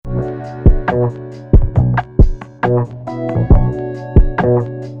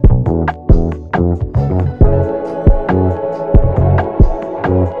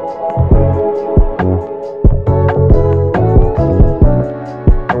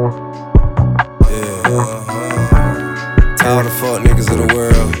All the fuck niggas of the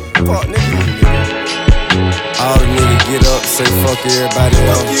world. Fuck niggas. All the niggas get up, say fuck everybody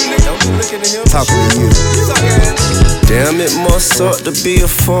else. Talking to you. Damn, it must suck to be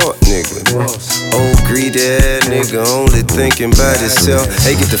a fuck nigga. Old greedy ass nigga, only thinking about himself.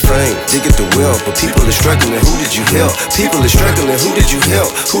 They get the fame, they get the wealth, but people are struggling, who did you help? People are struggling, who did you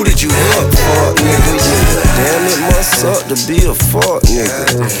help? Who did you help? Fuck nigga, yeah. Damn, it must suck to be a fuck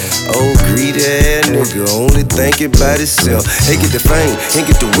nigga. Old greedy ass nigga, only thinking about himself. They get the fame, they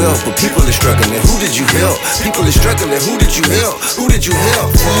get the wealth, but people are struggling, who did you help? People are struggling, who did you help? Who did you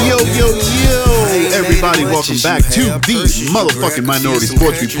help? Yo, yo, yo, everybody, welcome back to the motherfucking Minority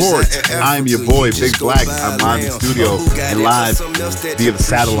Sports Report. I'm your boy, Big Black. I'm live in studio and live via the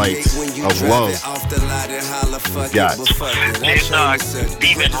satellite of love. Got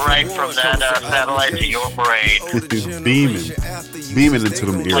beaming right from that satellite to your brain. beaming into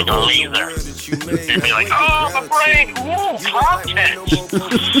them ears. Like a laser. You'd be like, oh, my brain, ooh, content.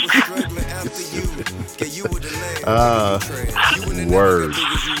 Word.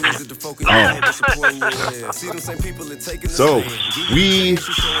 So, we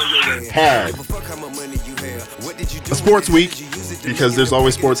had a sports week because there's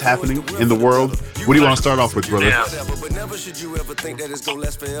always sports happening in the world. What do you want to start off with, brother? Yeah.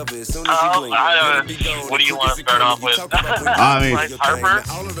 What do you want to start off with? I mean, Bryce Harper?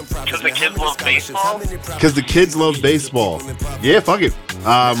 Because the kids love baseball? Because the kids love baseball. Yeah, fuck it.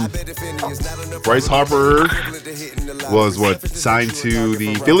 Bryce Harper was signed to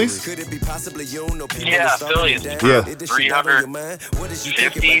the Phillies? Yeah, Phillies. Yeah.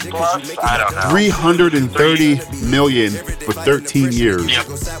 350 plus? I don't know. 330 million for 13 years. Yep.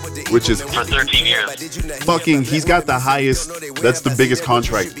 Which is For 13 years. fucking, he's got the highest, that's the biggest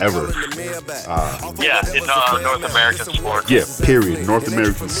contract ever. Yeah, in North American sports. Yeah, period. North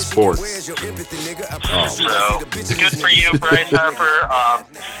American sports. So, good for you, Bryce Harper.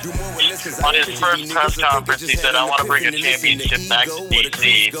 On his first press conference, he said, I want to bring a championship back to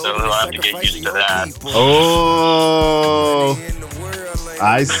D.C., so he'll have to get used to that. Oh,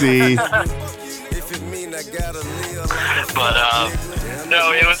 I see. But,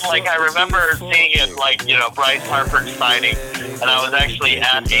 no, it was like, I remember seeing it, like, Bryce Harper signing, and I was actually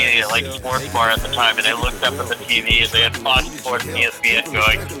at a, sports bar at the time, and I looked up at the TV, and they had Fox Sports and ESPN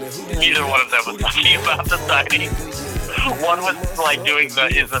going. Neither one of them was talking about the signing. One was, doing is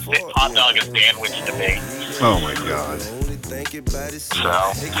a hot dog a sandwich debate. Oh, my God. So,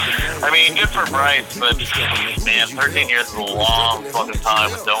 I mean, good for Bryce, but, man, 13 years is a long fucking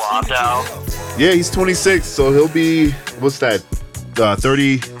time with no opt-out. Yeah, he's 26, so he'll be, what's that,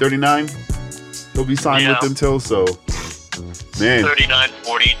 30, 39? He'll be signed with them till, so, man. 39,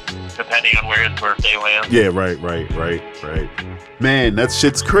 40, depending on where his birthday lands. Yeah, right. Man, that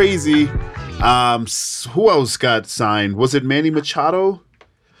shit's crazy. Who else got signed? Was it Manny Machado?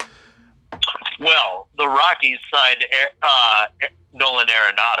 Well, the Rockies signed Nolan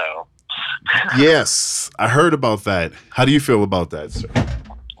Arenado. Yes, I heard about that. How do you feel about that, sir?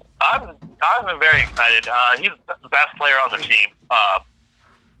 I'm very excited. He's the best player on the team.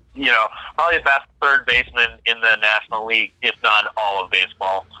 Probably the best third baseman in the National League, if not all of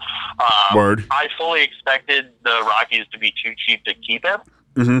baseball. Word. I fully expected the Rockies to be too cheap to keep him.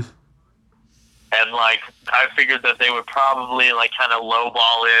 Mm-hmm. And, I figured that they would probably, kind of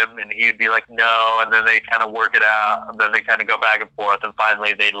lowball him, and he'd be like, no, and then they kind of work it out, and then they kind of go back and forth, and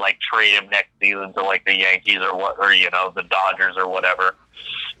finally they'd, trade him next season to, the Yankees or the Dodgers or whatever,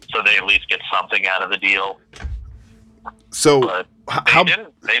 so they at least get something out of the deal. So, but they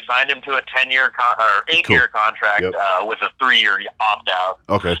didn't. They signed him to a 10-year or 8-year contract with a 3-year opt-out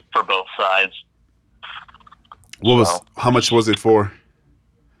for both sides. How much was it for?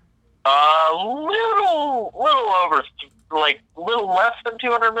 Little over, little less than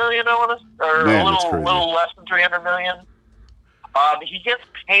 200 million, I want to, or Man, a little less than 300 million. He gets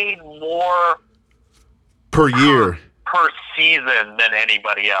paid more per year, per season than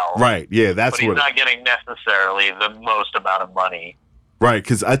anybody else. Right? Yeah, that's but he's not getting necessarily the most amount of money. Right?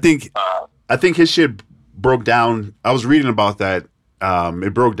 Because I think his shit broke down. I was reading about that.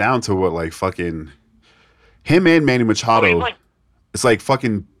 It broke down to what fucking him and Manny Machado. It's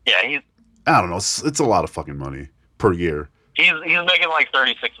fucking. Yeah, I don't know. It's a lot of fucking money per year. He's making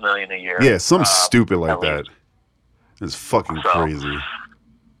 $36 million a year. Yeah, something stupid like that. It's fucking crazy.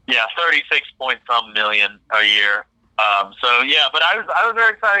 Yeah, 36 point some million a year. So yeah, but I was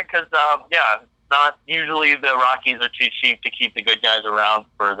very excited because not usually the Rockies are too cheap to keep the good guys around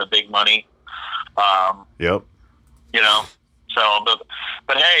for the big money. Yep. You know, so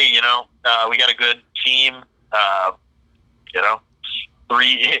but hey, you know, we got a good team. You know,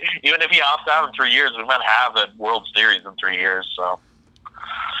 even if he opts out in 3 years, we might have a World Series in 3 years. So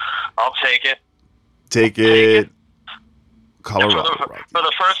I'll take it. Take it. Colorado. For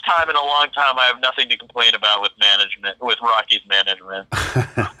the first time in a long time, I have nothing to complain about with management, with Rockies management.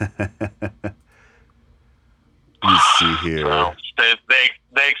 Let me see here. So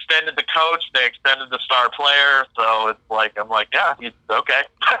they extended the coach, they extended the star player, so it's like I'm like, yeah, okay.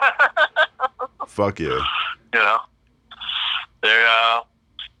 Fuck yeah. You know, they're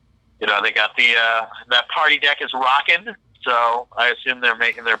they got the that party deck is rocking, so I assume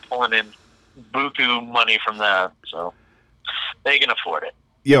they're pulling in buku money from that, so they can afford it.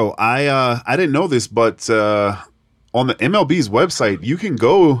 Yo, I didn't know this, but on the MLB's website, you can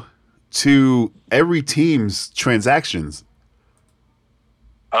go to every team's transactions.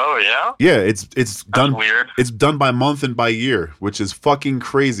 Oh yeah? Yeah, it's done. That's weird. It's done by month and by year, which is fucking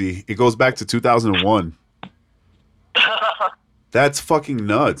crazy. It goes back to 2001. That's fucking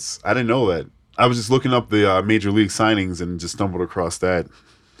nuts. I didn't know that. I was just looking up the major league signings and just stumbled across that.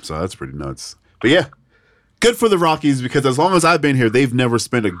 So that's pretty nuts. But yeah, good for the Rockies because as long as I've been here, they've never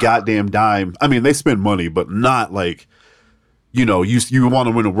spent a goddamn dime. I mean, they spend money, but not like, you know, you want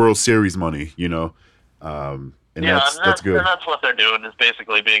to win a World Series money, you know. And yeah, that's good. And that's what they're doing is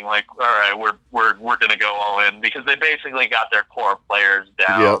basically being like, all right, we're gonna go all in because they basically got their core players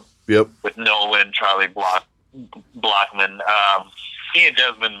down. Yep. With Nolan, Charlie Blackmon. Ian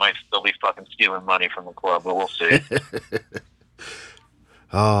Desmond might still be fucking stealing money from the club, but we'll see.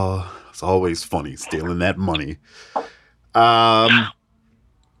 Oh, it's always funny stealing that money.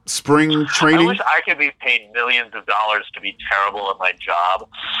 Spring training. I wish I could be paid millions of dollars to be terrible at my job.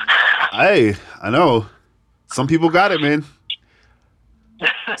 Hey, I know. Some people got it, man.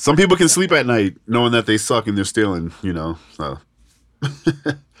 Some people can sleep at night knowing that they suck and they're stealing, you know. So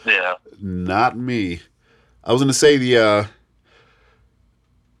yeah. Not me. I was going to say the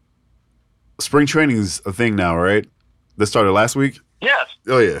spring training is a thing now, right? That started last week? Yes.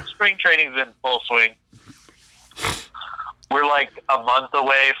 Oh, yeah. Spring training's in full swing. We're like a month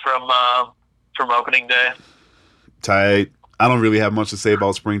away from opening day. Tight. I don't really have much to say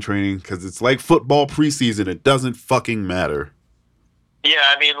about spring training because it's like football preseason. It doesn't fucking matter. Yeah,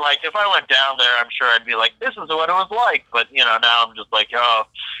 I mean, like, if I went down there, I'm sure I'd be like, this is what it was like. But, you know, now I'm just like, oh,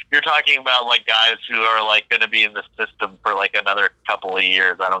 you're talking about, like, guys who are, like, going to be in the system for, like, another couple of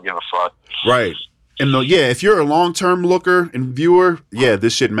years. I don't give a fuck. Right. And, yeah, if you're a long-term looker and viewer, yeah,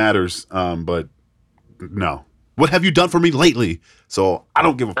 this shit matters. But, no. What have you done for me lately? So I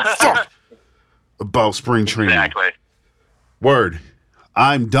don't give a fuck about spring training. Exactly. Word.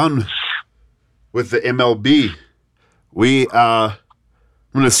 I'm done with the MLB.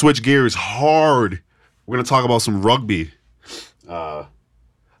 I'm going to switch gears hard. We're going to talk about some rugby. The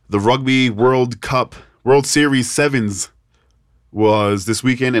Rugby World Cup, World Series Sevens was this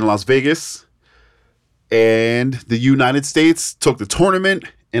weekend in Las Vegas. And the United States took the tournament.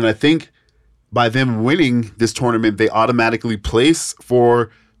 And I think by them winning this tournament, they automatically place for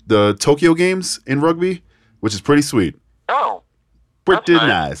the Tokyo Games in rugby, which is pretty sweet. Oh. Pretty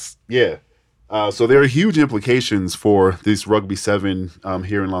nice. Yeah. So there are huge implications for this Rugby 7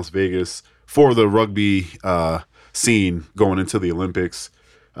 here in Las Vegas for the rugby scene going into the Olympics.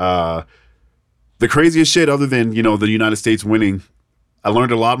 The craziest shit, other than, you know, the United States winning, I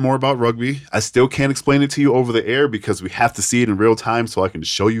learned a lot more about rugby. I still can't explain it to you over the air because we have to see it in real time so I can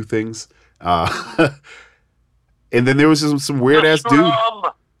show you things. And then there was just some weird ass dude.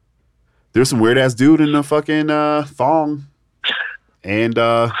 There's some weird ass dude in a fucking thong. And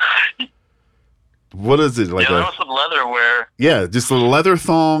what is it like? Yeah, there was some leather wear. Yeah, just a leather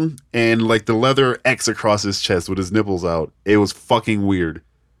thong and like the leather X across his chest with his nipples out. It was fucking weird.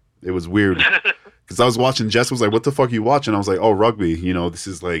 It was weird because I was watching. Jess was like, "What the fuck are you watching?" I was like, "Oh, rugby. You know, this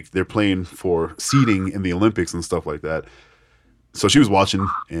is like they're playing for seeding in the Olympics and stuff like that." So she was watching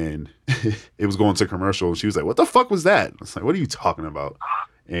and it was going to commercial. And she was like, "What the fuck was that?" I was like, "What are you talking about?"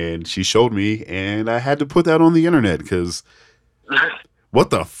 And she showed me, and I had to put that on the internet because. What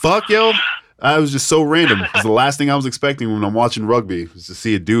the fuck, yo? I was just so random. It's the last thing I was expecting when I'm watching rugby was to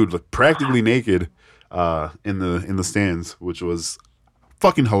see a dude look practically naked in the stands, which was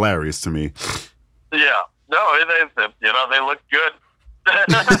fucking hilarious to me. Yeah, no, they look good.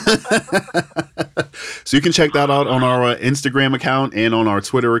 So you can check that out on our Instagram account and on our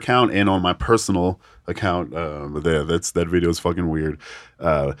Twitter account and on my personal account. That video is fucking weird.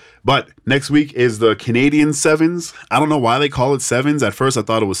 But next week is the Canadian Sevens. I don't know why they call it Sevens. At first I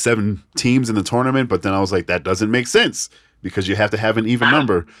thought it was 7 teams in the tournament, but then I was like, that doesn't make sense because you have to have an even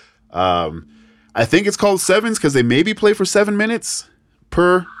number. I think it's called Sevens because they maybe play for 7 minutes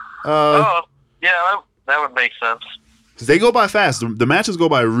per. Yeah, that would make sense. Because they go by fast. The matches go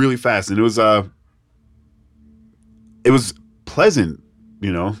by really fast, and it was pleasant,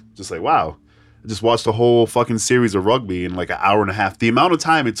 just like, wow. I just watched a whole fucking series of rugby in like an hour and a half. The amount of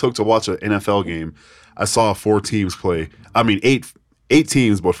time it took to watch an NFL game, I saw 4 teams play. I mean, eight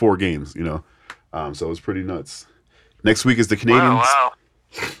teams, but 4 games, so it was pretty nuts. Next week is the Canadians. Wow.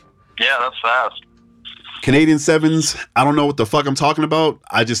 Yeah, that's fast. Canadian Sevens. I don't know what the fuck I'm talking about.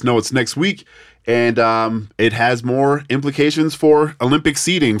 I just know it's next week. And it has more implications for Olympic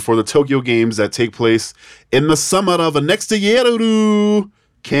seeding for the Tokyo Games that take place in the summer of next year.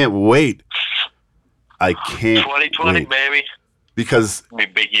 Can't wait. I can't 2020, wait. baby. Because it'll be a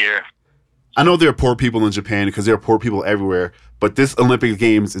big year. I know there are poor people in Japan because there are poor people everywhere, but this Olympic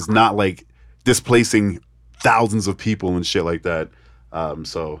Games is not like displacing thousands of people and shit like that.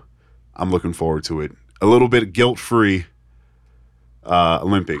 So I'm looking forward to it. A little bit guilt-free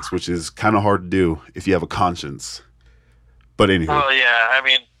Olympics, which is kind of hard to do if you have a conscience. But anyway. Well, yeah, I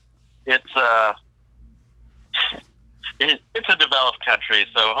mean, it's a developed country,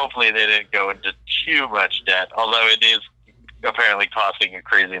 so hopefully they didn't go into too much debt, although it is apparently costing a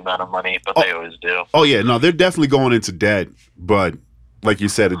crazy amount of money, but they always do. Oh, yeah, no, they're definitely going into debt, but like you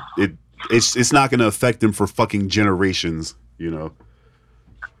said, it's not going to affect them for fucking generations,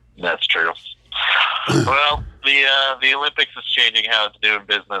 That's true. Well, the Olympics is changing how it's doing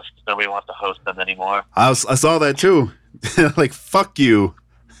business. Nobody wants to host them anymore. I saw that too. Like, fuck you.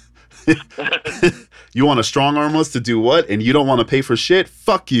 You want to strong arm us to do what? And you don't want to pay for shit?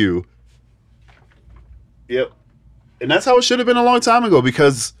 Fuck you. Yep. And that's how it should have been a long time ago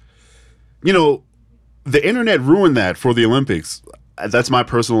because, the internet ruined that for the Olympics. That's my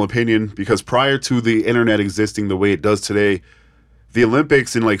personal opinion because prior to the internet existing the way it does today, the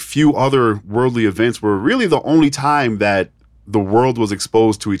Olympics and like few other worldly events were really the only time that the world was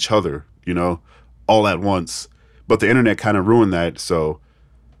exposed to each other, all at once. But the internet kind of ruined that. So,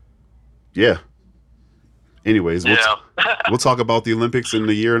 yeah. Anyways, we'll talk about the Olympics in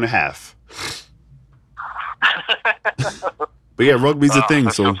a year and a half. But yeah, rugby's a thing.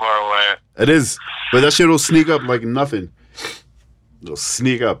 So far away. It is. But that shit will sneak up like nothing. It'll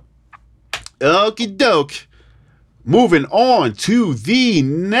sneak up. Okie doke. Moving on to the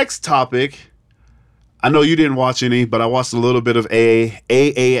next topic. I know you didn't watch any, but I watched a little bit of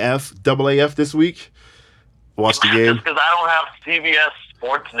AAF this week. Watched the game. Just because I don't have CBS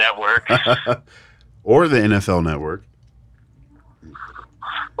Sports Network. Or the NFL Network.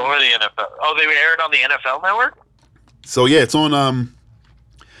 Or the NFL. Oh, they aired on the NFL Network? So, yeah, it's on,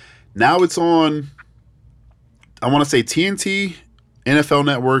 now it's on, I want to say TNT, NFL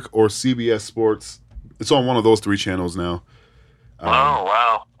Network, or CBS Sports. It's on one of those 3 channels now. Oh,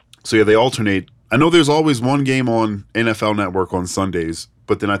 wow. So, yeah, they alternate. I know there's always one game on NFL Network on Sundays,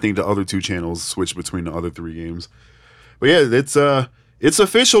 but then I think the other 2 channels switch between the other 3 games. But, yeah, it's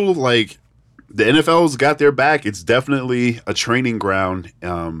official. Like, the NFL's got their back. It's definitely a training ground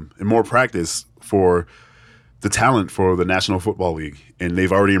and more practice for the talent for the National Football League. And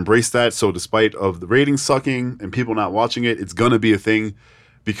they've already embraced that. So, despite of the ratings sucking and people not watching it, it's going to be a thing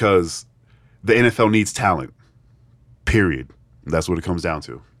because the NFL needs talent, period. That's what it comes down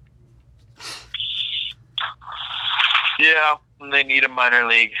to. Yeah, they need a minor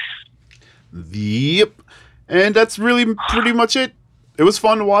league. Yep. And that's really pretty much it. It was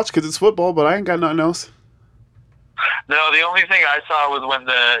fun to watch because it's football, but I ain't got nothing else. No, the only thing I saw was when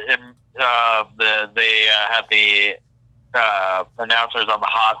they had the announcers on the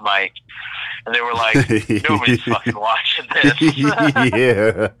hot mic, and they were like, nobody's fucking watching this.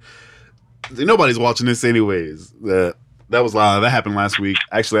 Yeah. Nobody's watching this anyways. That happened last week.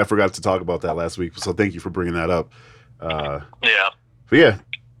 Actually, I forgot to talk about that last week, so thank you for bringing that up. Yeah. But yeah,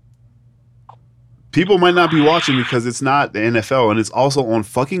 people might not be watching because it's not the NFL, and it's also on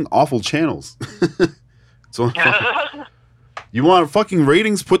fucking awful channels. So you want fucking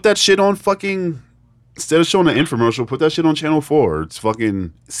ratings? Put that shit on fucking, instead of showing an infomercial, put that shit on Channel 4. It's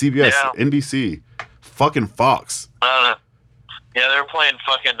fucking CBS, NBC, fucking Fox. Yeah, they're playing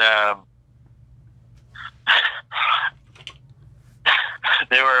fucking.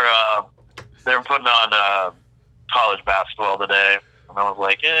 They were putting on college basketball today, and I was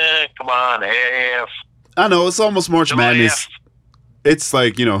like, come on, AAF. I know, it's almost March Madness. It's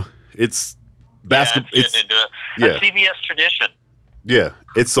like, it's basketball. It's getting into it. A CBS tradition. Yeah,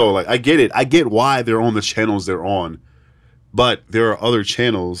 it's so like I get it. I get why they're on the channels they're on, but there are other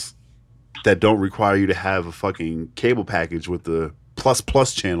channels that don't require you to have a fucking cable package with the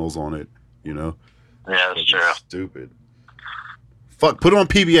plus channels on it. You know? Yeah, that's true. Stupid. Fuck, put it on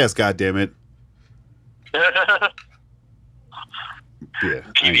PBS. Goddammit. Yeah,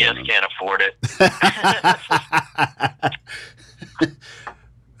 PBS can't afford it.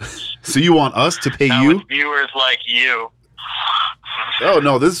 So you want us to pay Not you? with viewers like you. Oh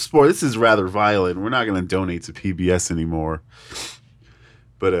no, this is rather violent. We're not gonna donate to PBS anymore.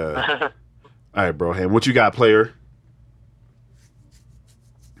 But all right, bro. Hey, what you got, player?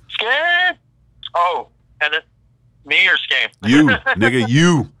 Scared? Oh, and me or Skame? You, nigga,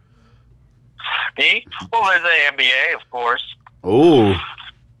 you. Me? Well, there's the NBA, of course. Oh.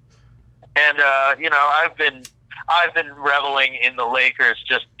 And I've been reveling in the Lakers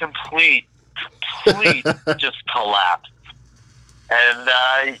just complete just collapse. And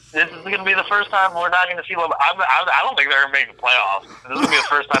this is going to be the first time we're not going to see LeBron. I don't think they're going to make the playoffs. This is going to be the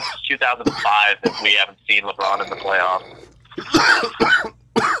first time since 2005 that we haven't seen LeBron in the playoffs.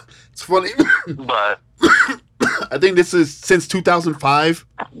 It's funny, but I think this is since 2005.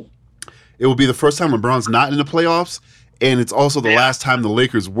 It will be the first time LeBron's not in the playoffs, and it's also the last time the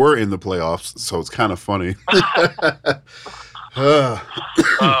Lakers were in the playoffs. So it's kind of funny. Oh,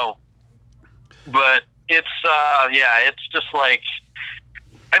 but it's just like,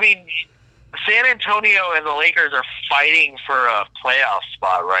 I mean, San Antonio and the Lakers are fighting for a playoff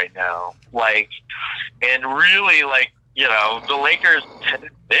spot right now. Like, and really, like, the Lakers,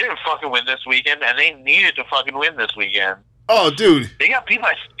 they didn't fucking win this weekend, and they needed to fucking win this weekend. Oh, dude. They got beat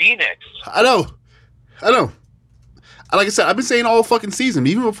by Phoenix. I know. Like I said, I've been saying all fucking season,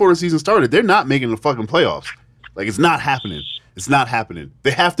 even before the season started, they're not making the fucking playoffs. Like, it's not happening. It's not happening.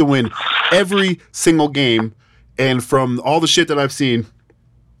 They have to win every single game. And from all the shit that I've seen,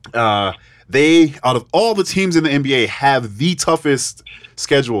 they, out of all the teams in the NBA, have the toughest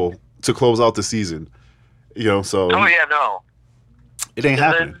schedule to close out the season. So. Oh, yeah, no. It ain't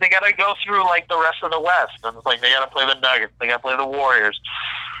happening. They got to go through, like, the rest of the West. And it's like, they got to play the Nuggets. They got to play the Warriors.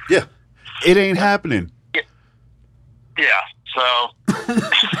 Yeah. It ain't happening. Yeah. So,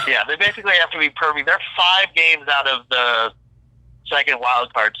 yeah, they basically have to be perfect. They're 5 games out of the second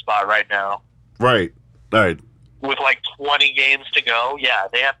wild card spot right now. Right. All right. With like 20 games to go. Yeah,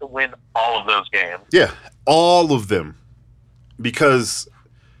 they have to win all of those games. Yeah, all of them. Because,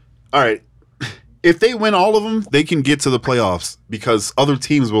 all right, if they win all of them, they can get to the playoffs because other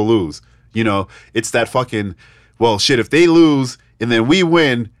teams will lose. It's that fucking, well, shit, if they lose and then we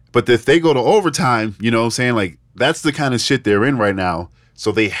win, but if they go to overtime, what I'm saying? Like, that's the kind of shit they're in right now.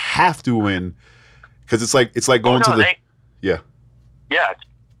 So they have to win because it's like going to the... Yeah. Yeah,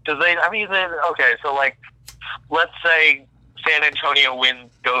 because okay, so like, let's say San Antonio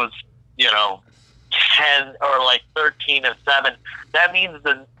goes, 10 or like 13-7. That means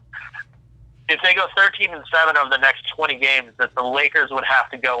that if they go 13-7 of the next 20 games, that the Lakers would have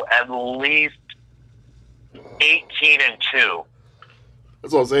to go at least 18-2.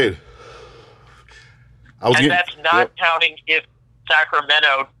 That's what I'm saying. That's not counting if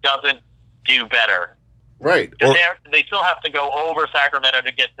Sacramento doesn't do better. Right. They still have to go over Sacramento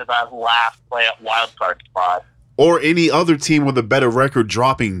to get to that last wild card spot. Or any other team with a better record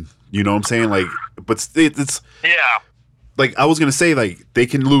dropping, you know what I'm saying? Like, but it's... Yeah. Like, I was going to say, like, they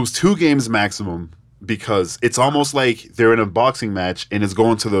can lose 2 games maximum because it's almost like they're in a boxing match and it's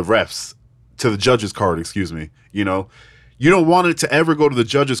going to the refs, to the judges' card, excuse me. You don't want it to ever go to the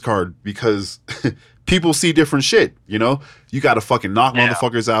judges' card because people see different shit, You got to fucking knock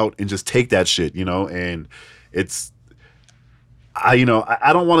motherfuckers out and just take that shit, And it's... I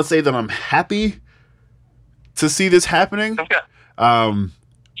don't want to say that I'm happy to see this happening. Okay.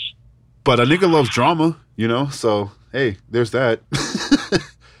 But a nigga loves drama, So, hey, there's that. Yeah,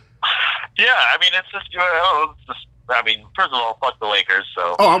 I mean, it's just, first of all, fuck the Lakers.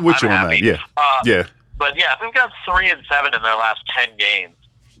 So. Oh, I'm with you on that. Yeah. Yeah. But yeah, they've got 3-7 in their last 10 games.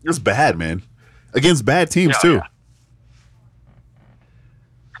 It's bad, man. Against bad teams too. Yeah.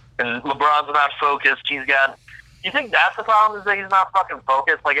 And LeBron's not focused. You think that's the problem? Is that he's not fucking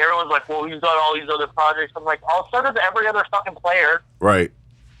focused? Like, everyone's like, well, he's got all these other projects. I'm like, oh, so does every other fucking player. Right.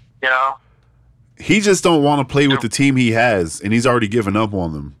 He just don't want to play with the team he has, and he's already given up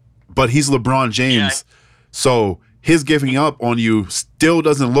on them. But he's LeBron James, so his giving up on you still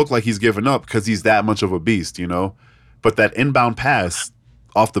doesn't look like he's giving up because he's that much of a beast, But that inbound pass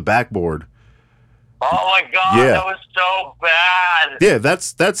off the backboard. Oh my God, that was so bad. Yeah,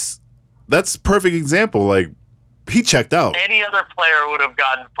 that's perfect example. Like, he checked out. Any other player would have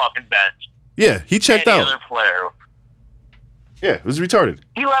gotten fucking benched. Yeah, he checked out. Other player. Yeah, it was retarded.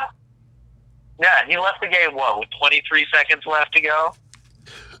 He left. Yeah, he left the game. What, with 23 seconds left to go?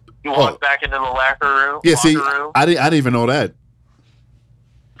 He walked back into the locker room. Yeah, see, I didn't even know that.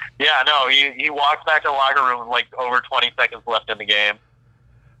 Yeah, no, he walked back to the locker room with like over 20 seconds left in the game.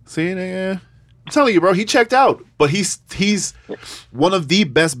 See, nigga, I'm telling you, bro, he checked out. But he's one of the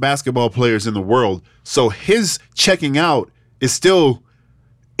best basketball players in the world. So his checking out is still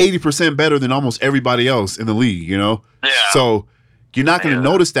 80% better than almost everybody else in the league, you know? Yeah. So you're not going to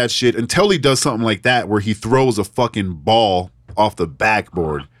notice that shit until he does something like that where he throws a fucking ball off the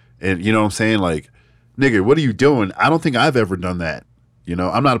backboard. And you know what I'm saying? Like, nigga, what are you doing? I don't think I've ever done that. You know,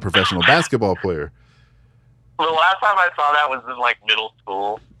 I'm not a professional basketball player. The last time I saw that was in like middle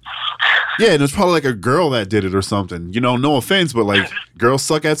school. Yeah, and it's probably like a girl that did it or something. You know, no offense, but like girls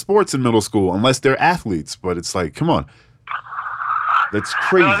suck at sports in middle school unless they're athletes. But it's like, come on. That's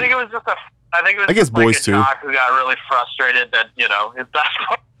crazy. No, I think it was just I guess boys like a too. jock who got really frustrated that, you know, his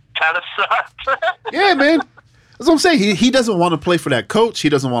basketball kind of sucked. Yeah, man. That's what I'm saying. He doesn't want to play for that coach. He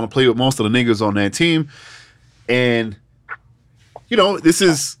doesn't want to play with most of the niggas on that team. And, you know, this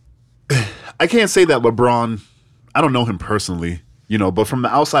is... I can't say that LeBron... I don't know him personally, you know, but from the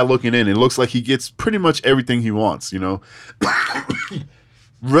outside looking in, it looks like he gets pretty much everything he wants, you know,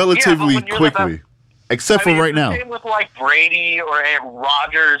 relatively quickly. Except for right now. Same with like Brady or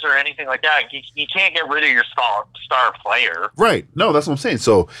Rodgers or anything like that. You can't get rid of your star player. Right. No, that's what I'm saying.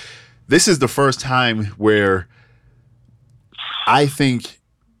 So this is the first time where I think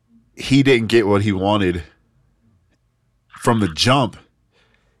he didn't get what he wanted from the jump.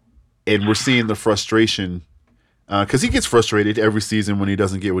 And we're seeing the frustration because he gets frustrated every season when he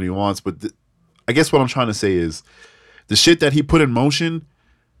doesn't get what he wants. But I guess what I'm trying to say is the shit that he put in motion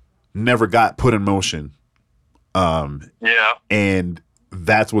never got put in motion. Yeah. And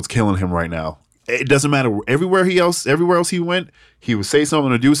that's what's killing him right now. It doesn't matter everywhere else he went, he would say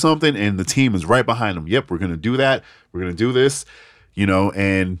something or do something and the team is right behind him. Yep, we're going to do that. We're going to do this, you know,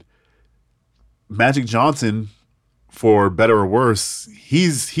 and Magic Johnson, for better or worse,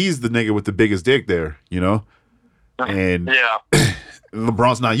 he's the nigga with the biggest dick there, you know? And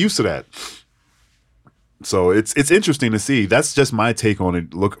LeBron's not used to that. So it's interesting to see. That's just my take on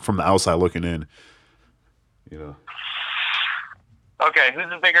it. Look from the outside looking in, you know. Okay, who's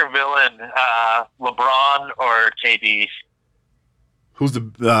the bigger villain, LeBron or KD? Who's the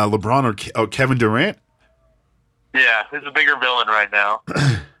LeBron or Kevin Durant? Yeah, who's the bigger villain right now?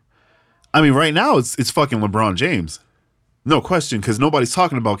 I mean, right now it's fucking LeBron James, no question, because nobody's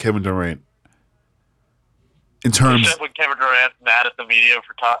talking about Kevin Durant. In terms, except when Kevin Durant's mad at the media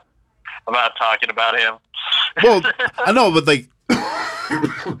for talking about him. Well, I know, but like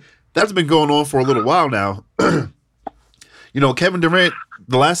that's been going on for a little while now. You know, Kevin Durant,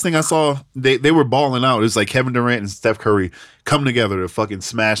 the last thing I saw, they were balling out. It was like Kevin Durant and Steph Curry come together to fucking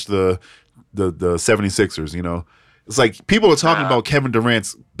smash the 76ers, you know. It's like people are talking about Kevin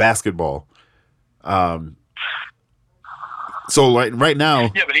Durant's basketball. So like right now,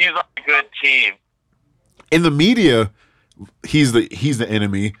 yeah, but he's on a good team. In the media, he's the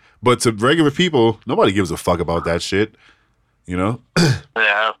enemy, but to regular people, nobody gives a fuck about that shit, you know.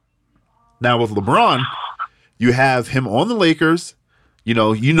 Yeah. Now with LeBron, you have him on the Lakers. You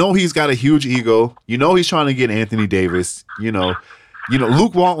know he's got a huge ego. You know he's trying to get Anthony Davis. You know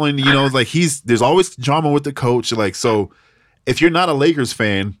Luke Walton. You know, like there's always drama with the coach. Like, so if you're not a Lakers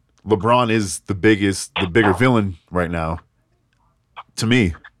fan, LeBron is the bigger villain right now. To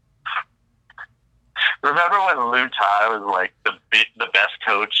me. Remember when Lou Tai was like the best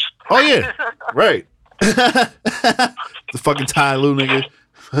coach? Oh yeah, right. The fucking Ty Lue nigga.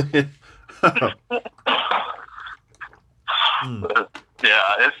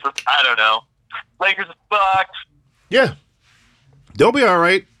 Yeah, it's just, I don't know. Lakers are fucked. Yeah, they'll be all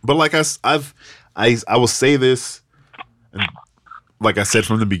right. But like I will say this, and like I said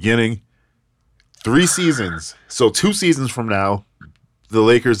from the beginning, 3 seasons. So 2 seasons from now, the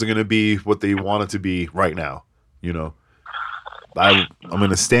Lakers are going to be what they want it to be right now. You know, I'm going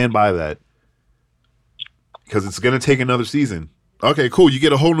to stand by that because it's going to take another season. Okay, cool. You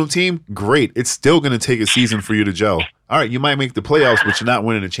get a whole new team. Great. It's still going to take a season for you to gel. All right, you might make the playoffs, but you're not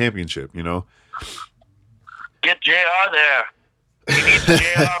winning a championship, you know? Get JR there. We need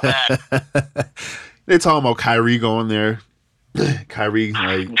JR back. They're talking about Kyrie going there. Kyrie,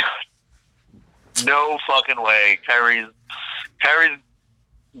 like... No fucking way. Kyrie's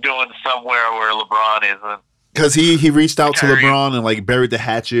going somewhere where LeBron isn't. Because he reached out to LeBron and like buried the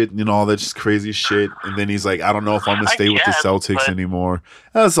hatchet and all that just crazy shit. And then he's like, I don't know if I'm going to stay with the Celtics anymore.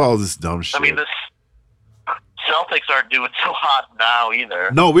 That's all this dumb shit. I mean, the Celtics aren't doing so hot now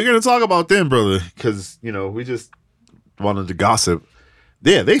either. No, we're gonna talk about them, brother, because we just wanted to gossip.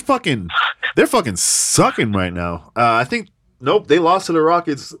 Yeah, they're fucking sucking right now. I think they lost to the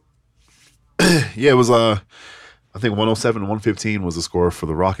Rockets. Yeah, it was I think 107-115 was the score for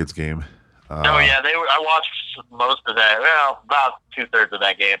the Rockets game. I watched most of that. Well, about 2/3 of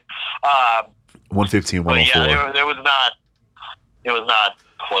that game. 115, 104. But yeah, it was not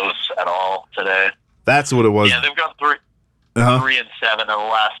close at all today. That's what it was. Yeah, they've got 3-7 in the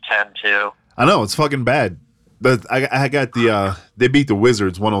last 10 too. I know, it's fucking bad. But I got they beat the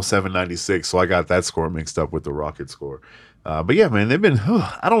Wizards 107-96, so I got that score mixed up with the Rockets score. But yeah, man, they've been.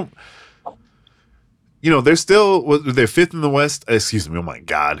 They're still they're fifth in the West. Excuse me. Oh my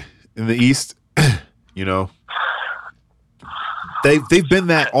God, in the East. They've been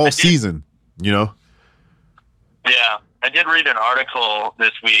that all season. Yeah, I did read an article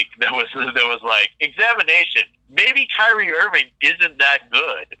this week that was like, examination. Maybe Kyrie Irving isn't that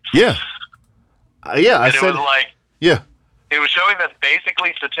good. Yeah. Yeah, it was showing that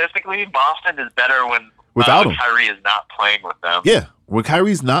basically, statistically, Boston is better when without him. Kyrie is not playing with them. Yeah, when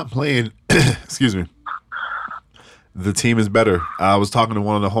Kyrie's not playing, excuse me, the team is better. I was talking to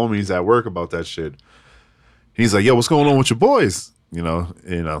one of the homies at work about that shit. He's like, "Yo, what's going on with your boys?"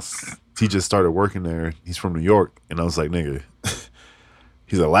 He just started working there. He's from New York, and I was like, "Nigga."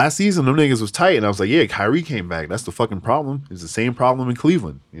 He's like, "Last season, them niggas was tight," and I was like, "Yeah, Kyrie came back. That's the fucking problem. It's the same problem in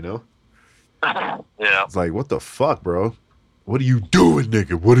Cleveland, Yeah. It's like, what the fuck, bro? What are you doing,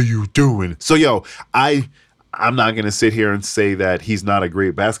 nigga? What are you doing? So, I'm not going to sit here and say that he's not a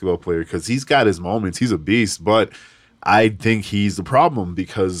great basketball player because he's got his moments. He's a beast, but I think he's the problem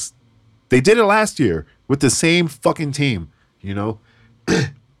because they did it last year with the same fucking team,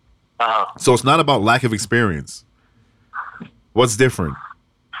 So it's not about lack of experience. What's different?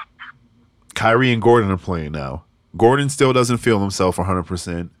 Kyrie and Gordon are playing now. Gordon still doesn't feel himself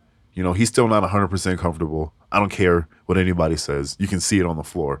 100%. He's still not 100% comfortable. I don't care what anybody says. You can see it on the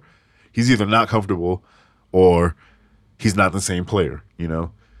floor. He's either not comfortable or he's not the same player,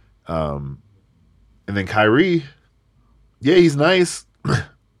 And then Kyrie, yeah, he's nice.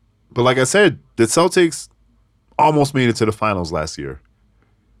 But like I said, the Celtics almost made it to the finals last year.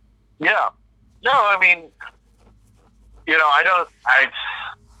 Yeah. No, I mean,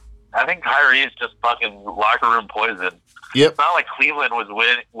 I think Kyrie is just fucking locker room poison. Yep. It's not like Cleveland was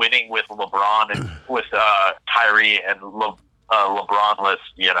winning with LeBron and with Kyrie and LeBronless,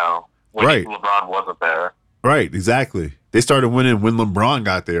 when right. LeBron wasn't there. Right, exactly. They started winning when LeBron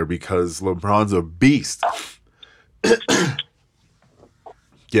got there because LeBron's a beast.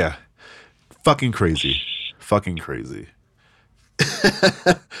 Yeah. Fucking crazy.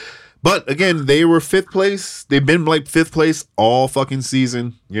 But again, they were fifth place. They've been like fifth place all fucking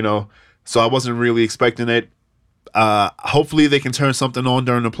season, So I wasn't really expecting it. Hopefully they can turn something on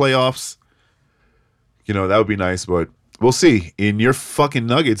during the playoffs. That would be nice, but we'll see. In your fucking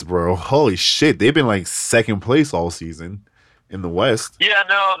Nuggets, bro, holy shit, they've been like second place all season in the West. Yeah,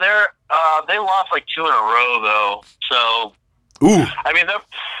 no, they lost like 2 in a row though. So, ooh, I mean,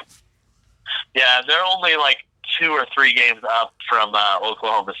 they're only like 2 or 3 games up from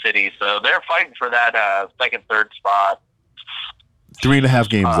Oklahoma City, so they're fighting for that second, third spot. 3.5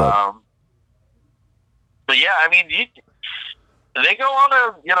 games up. But yeah, I mean, they go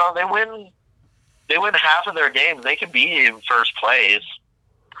on they win half of their games. They could be in first place.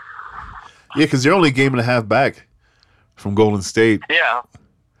 Yeah, because they're only a game and a half back from Golden State. Yeah.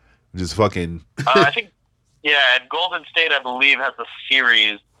 Which is fucking... I think, and Golden State, I believe, has a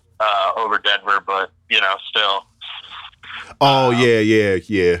series over Denver, but, still. Oh, yeah.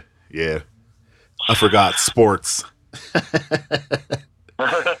 I forgot sports.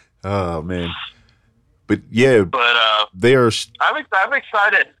 Oh, man. But yeah, they are. I'm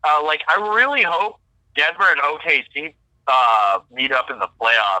excited. I really hope Denver and OKC meet up in the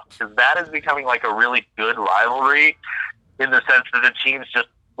playoffs because that is becoming like a really good rivalry in the sense that the teams just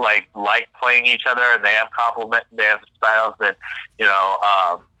like playing each other and they have styles that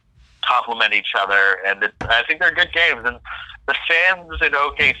complement each other, and I think they're good games. And the fans in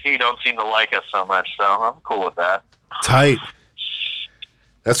OKC don't seem to like us so much, so I'm cool with that. Tight.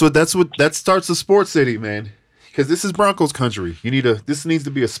 That starts a sports city, man. Because this is Broncos country. This needs to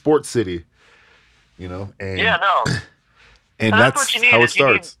be a sports city, And yeah, no. And that's what you need how it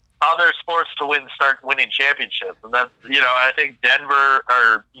starts. Other sports to start winning championships, and that's I think Denver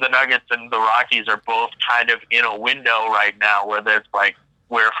or the Nuggets and the Rockies are both kind of in a window right now where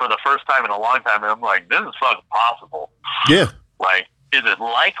for the first time in a long time, I'm like, this is fucking possible. Yeah. Like, is it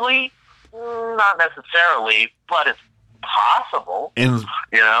likely? Not necessarily, but it's possible. And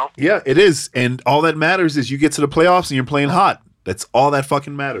Yeah, it is. And all that matters is you get to the playoffs and you're playing hot. That's all that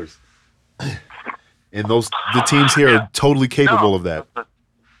fucking matters. And the teams here are totally capable of that. That's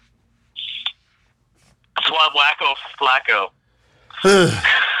why I'm Flacco.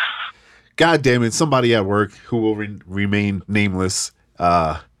 God damn it! Somebody at work who will remain nameless.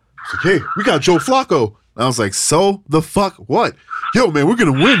 Was like, hey, we got Joe Flacco. And I was like, so the fuck what? Yo, man, we're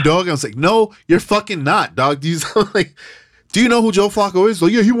gonna win, dog. I was like, no, you're fucking not, dog. Do you know who Joe Flacco is?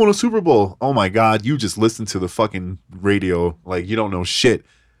 Like, yeah, he won a Super Bowl. Oh my God, you just listen to the fucking radio. Like, you don't know shit.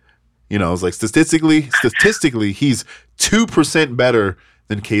 You know, it's like statistically, he's 2% better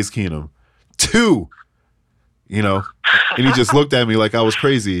than Case Keenum. 2%. You know, and he just looked at me like I was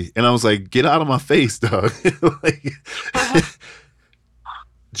crazy, and I was like, "Get out of my face, dog!" Like,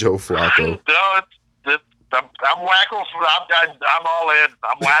 Joe Flacco. No, I'm Wacko. I'm all in.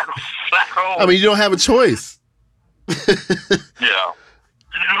 I'm Wacko Flacco. I mean, you don't have a choice. Yeah.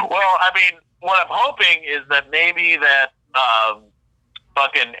 Well, I mean, what I'm hoping is that maybe that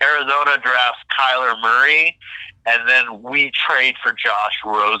fucking Arizona drafts Kyler Murray, and then we trade for Josh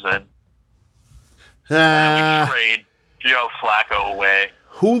Rosen. And we trade Joe Flacco away.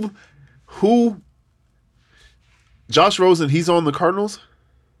 Who? Josh Rosen, he's on the Cardinals?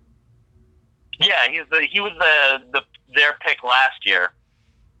 Yeah, he was their pick last year.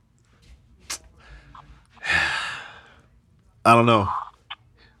 I don't know.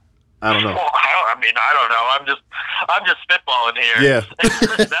 Well, I don't know. I'm just spitballing here. Yeah. That's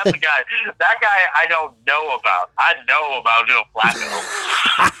the guy. That guy I don't know about. I know about Joe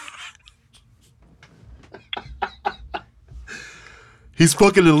Flacco. He's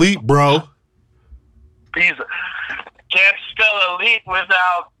fucking elite, bro. He's can't spell elite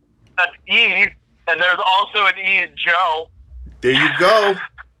without an E, and there's also an E in Joe. There you go.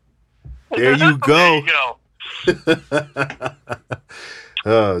 There you go. There you go.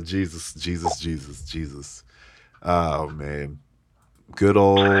 Oh, Jesus. Oh, man. Good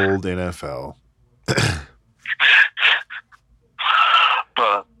old NFL.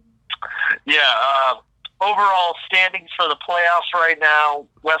 But, yeah, overall standings for the playoffs right now,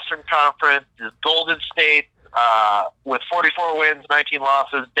 Western Conference is Golden State with 44 wins, 19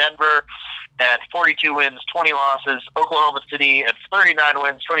 losses. Denver at 42 wins, 20 losses. Oklahoma City at 39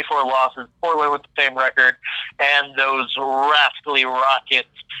 wins, 24 losses. Portland with the same record. And those rascally Rockets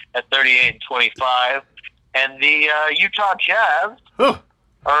at 38 and 25. And the Utah Jazz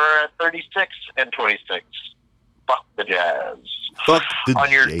are at 36 and 26. Fuck the Jazz. Fuck the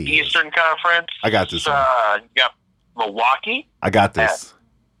On your Jays. Eastern Conference, I got this. you got Milwaukee. I got this.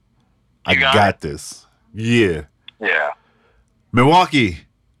 You got it? This. Yeah. Yeah. Milwaukee,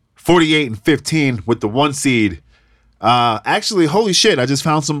 48 and 15 with the 1 seed. Actually, holy shit, I just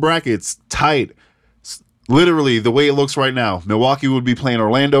found some brackets. Tight. Literally, the way it looks right now, Milwaukee would be playing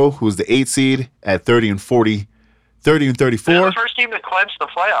Orlando, who's the 8 seed at 30 and 40, 30 and 34. They're the first team to clinch the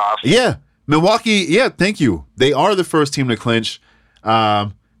playoffs. Yeah. Milwaukee, yeah, thank you. They are the first team to clinch.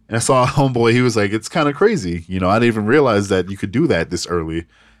 And I saw a homeboy, he was like, it's kind of crazy. You know, I didn't even realize that you could do that this early,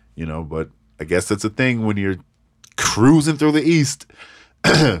 you know, but I guess that's a thing when you're cruising through the East.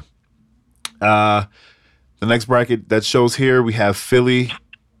 The next bracket that shows here, we have Philly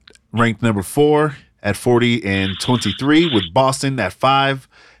ranked number 4 at 40 and 23, with Boston at 5,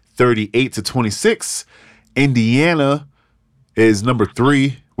 38 to 26. Indiana is number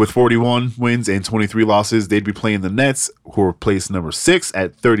 3 with 41 wins and 23 losses. They'd be playing the Nets, who are placed number 6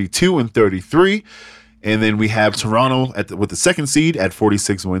 at 32 and 33. And then we have Toronto with the 2nd seed at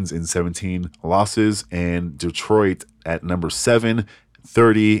 46 wins and 17 losses, and Detroit at number 7,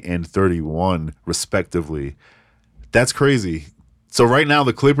 30 and 31 respectively. That's crazy. So right now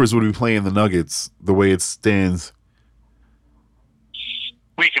the Clippers would be playing the Nuggets the way it stands.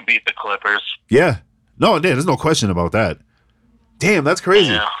 We could beat the Clippers. Yeah. No, there's no question about that. Damn, that's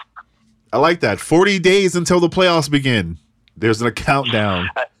crazy. Yeah. I like that. 40 days until the playoffs begin. There's a countdown.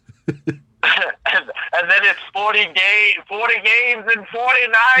 And then it's 40 games in 40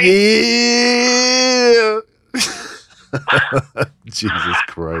 nights. Yeah. Jesus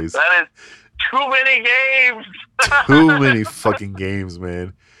Christ. That is too many games. Too many fucking games,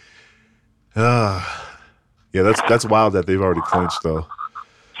 man. Yeah, that's wild that they've already clinched, though.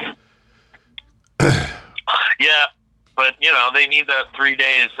 Yeah, but, you know, they need the 3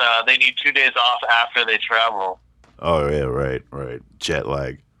 days. They need 2 days off after they travel. Oh, yeah, right. Jet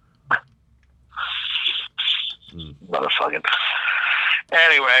lag. Motherfucking.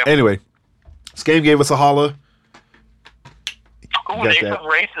 Anyway, this game gave us a holla. Ooh, they some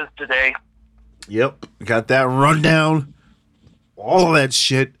races today. Yep, got that rundown. All of that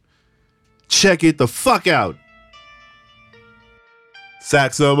shit. Check it the fuck out.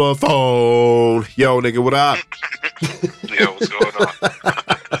 Saxophone. Yo, nigga, what up? Yo, what's going on?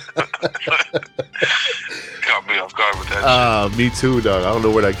 Caught me off guard with that shit. Me too, dog. I don't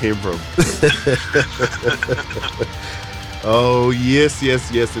know where that came from. Oh, yes,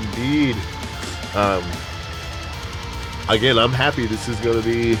 indeed. Again, I'm happy this is going to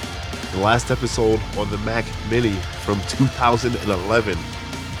be the last episode on the Mac Mini from 2011.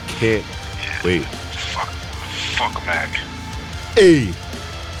 Can't wait. Fuck Mac. Hey,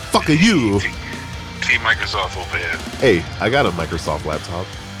 fuck are you? Team Microsoft over here. Hey, I got a Microsoft laptop.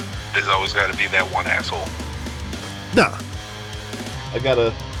 There's always got to be that one asshole. Nah. I got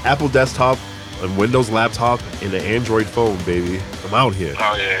a Apple desktop, a Windows laptop, and an Android phone, baby. I'm out here.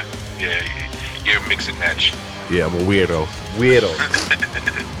 Oh, yeah. You're mix and match. Yeah, I'm a weirdo.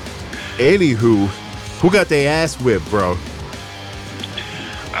 Anywho, who got their ass whipped, bro?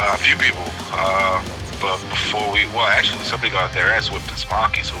 A few people. But before actually, somebody got their ass whipped in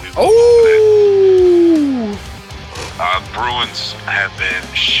Smoky, so we will Bruins have been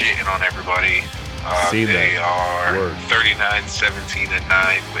shitting on everybody. They are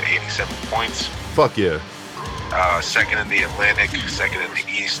 39-17-9 with 87 points. Fuck yeah. Second in the Atlantic, second in the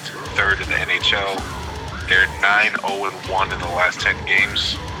East, third in the NHL. They're 9-0-1 in the last 10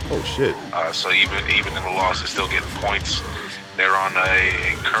 games. Oh shit. So even in the losses, still getting points. They're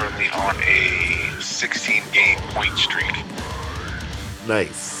currently on a 16-game point streak.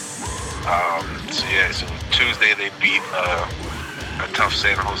 Nice. So Tuesday they beat a tough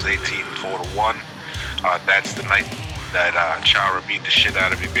San Jose team 4-1. That's the night that Chara beat the shit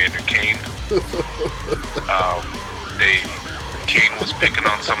out of Evander Kane. Kane was picking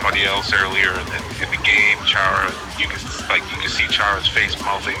on somebody else earlier in the game. Chara, you can see Chara's face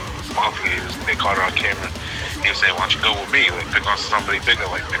mouthing. They caught it on camera. He was saying, "Why don't you go with me? Like pick on somebody bigger.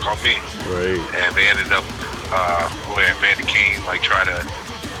 Like pick on me." Right. And they ended up where Evander Kane tried to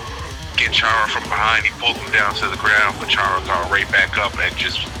get Chara from behind. He pulled him down to the ground, but Chara got right back up and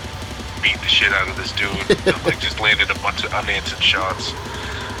just beat the shit out of this dude. Just landed a bunch of unanswered shots.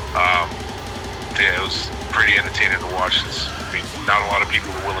 It was pretty entertaining to watch. Not a lot of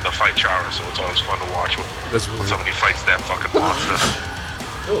people are willing to fight Chara, so it's always fun to watch when somebody fights that fucking monster.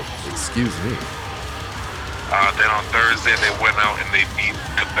 Oh, excuse me. Then on Thursday, they went out and they beat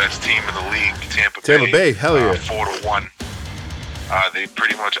the best team in the league, Tampa Bay, hell yeah. 4-1. They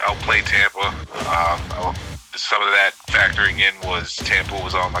pretty much outplayed Tampa. Some of that factoring in was Tampa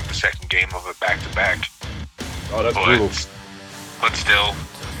was on the second game of a back-to-back. Oh, that's brutal. But still,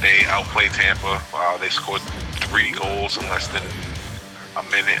 they outplayed Tampa. They scored 3 goals in less than a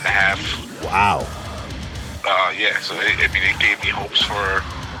minute and a half. Wow. So it gave me hopes for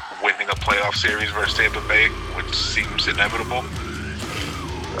winning a playoff series versus Tampa Bay, which seems inevitable.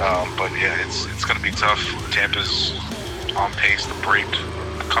 But yeah, it's going to be tough. Tampa's on pace to break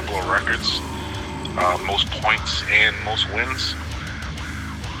a couple of records, most points and most wins.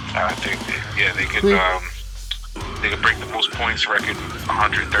 I think they could break the most points record,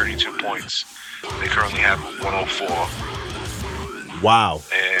 132 points. They currently have 104. Wow.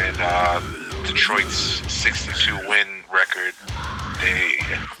 And Detroit's 62 win record, they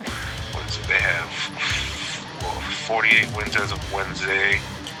have 48 wins as of Wednesday.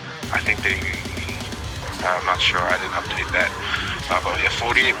 I think I'm not sure, I didn't update that. But yeah,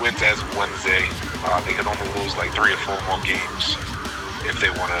 48 wins as of Wednesday. They could only lose 3 or 4 more games if they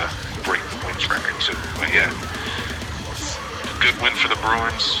want to break the wins record too. But yeah, good win for the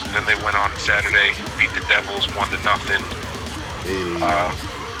Bruins. Then they went on Saturday, beat the Devils 1-0.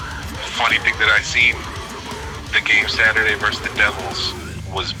 Funny thing that I seen the game Saturday versus the Devils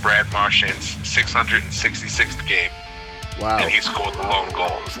was Brad Marchand's 666th game. Wow. And he scored the lone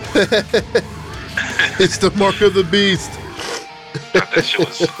goal. It's the mark of the beast. That shit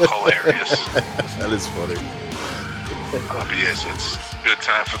was hilarious. That is funny. But yes, it's a good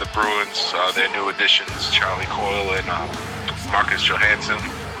time for the Bruins. Their new additions, Charlie Coyle and Marcus Johansson.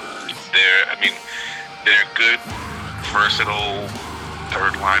 They're good, versatile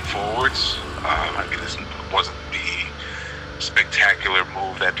third line forwards. This wasn't the spectacular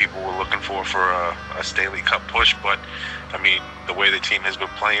move that people were looking for a Stanley Cup push, but the way the team has been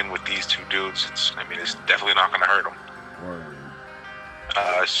playing with these two dudes, it's definitely not going to hurt them.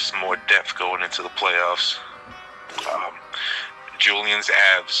 It's just more depth going into the playoffs. Julian's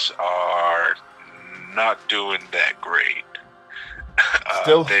Avs are not doing that great.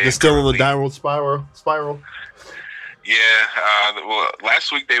 They're still in the downward spiral. Yeah.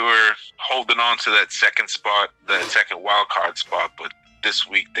 Last week they were holding on to that second spot, the second wild card spot, but this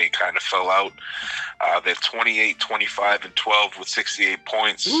week they kind of fell out. They're 28, 25, and 12 with 68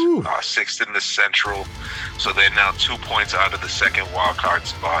 points. Sixth in the Central. So they're now 2 points out of the second wild card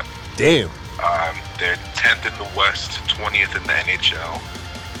spot. Damn. They're 10th in the West, 20th in the NHL.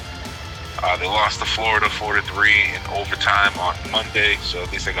 They lost to Florida 4-3 in overtime on Monday, so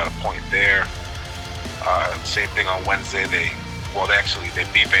at least they got a point there. Same thing on Wednesday. They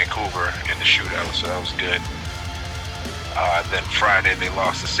beat Vancouver in the shootout, so that was good. Then Friday they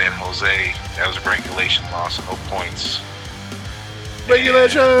lost to San Jose. That was a regulation loss, so no points.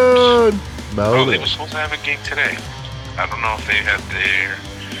 Regulation. They were supposed to have a game today. I don't know if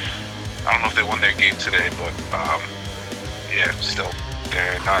they won their game today, but still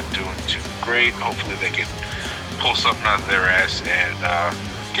they're not doing too great. Hopefully they can pull something out of their ass and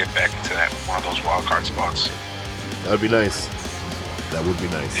get back into one of those wild card spots. That would be nice. That would be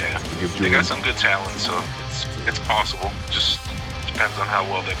nice. Yeah, they got some good talent, so it's possible. Just depends on how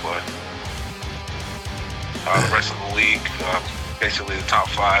well they play. The rest of the league, basically the top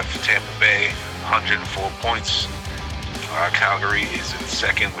five: Tampa Bay, 104 points. Calgary is in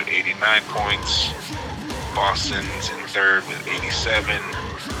second with 89 points. Boston's in third with 87.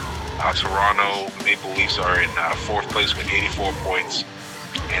 Toronto Maple Leafs are in fourth place with 84 points.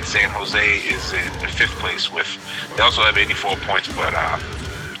 And San Jose is in fifth place they also have 84 points, but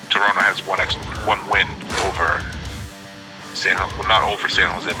Toronto has one win over San Jose. Well, not over San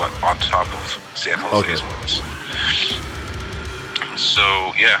Jose, but on top of San Jose's wins.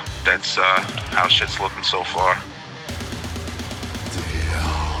 So, yeah, that's how shit's looking so far.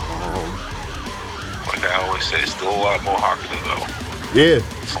 Like I always say, still a lot more hockey to go. Yeah.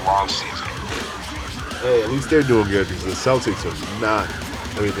 It's a long season. Hey, at least they're doing good because the Celtics are not.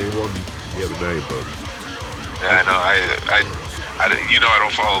 I mean, they won the other night, but... Yeah, I know. I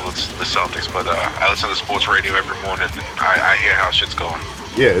don't follow the Celtics, but I listen to sports radio every morning, and I hear how shit's going.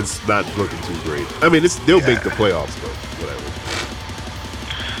 Yeah, it's not looking too great. I mean, they'll make the playoffs, but whatever.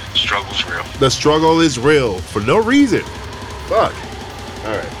 Struggle's real. The struggle is real for no reason. Fuck.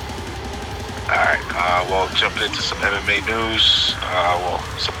 All right. Well, jumping into some MMA news.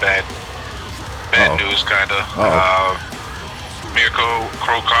 Some bad news, kind of. Mirko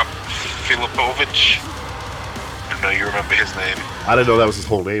Krokop Filipovic. I know you remember his name. I didn't know that was his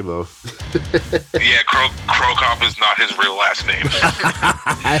whole name, though. Yeah, Krokop is not his real last name.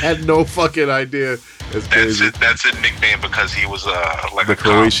 I had no fucking idea. That's a nickname because he was like the a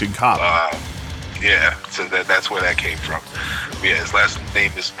Croatian cop. Yeah, so that's where that came from. Yeah, his last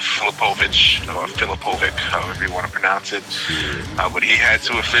name is Filipovic, or Filipovic, however you want to pronounce it. But he had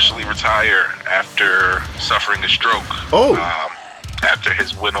to officially retire after suffering a stroke. Oh. After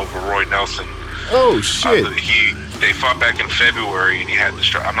his win over Roy Nelson. Oh, shit. They fought back in February, and he had the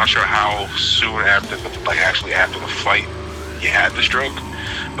stroke. I'm not sure how soon after after the fight he had the stroke,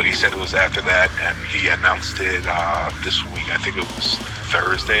 but he said it was after that, and he announced it this week. I think it was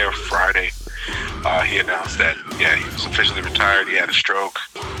Thursday or Friday. He announced that, he was officially retired. He had a stroke.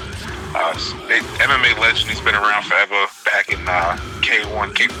 MMA legend, he's been around forever. Back in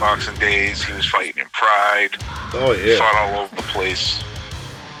K1 kickboxing days, he was fighting in Pride. Oh, yeah. Fought all over the place.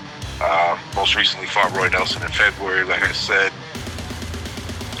 Most recently fought Roy Nelson in February, like I said.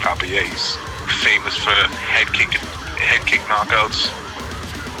 But yeah, he's famous for head kick knockouts.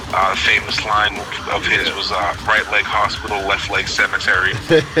 Famous line of his was right leg hospital, left leg cemetery.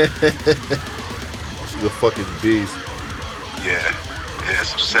 The fucking beast. Yeah,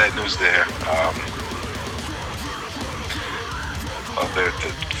 some sad news there. Other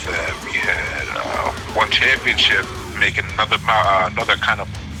than that, we had one championship making another kind of,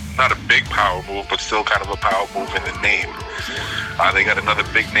 not a big power move, but still kind of a power move in the name. They got another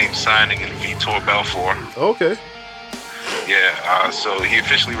big name signing in Vitor Belfort. Okay. Yeah, so he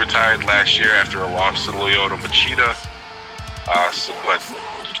officially retired last year after a loss to Lyoto Machida. But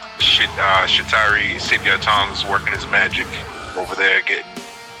Shitari Sibiaton's working his magic over there,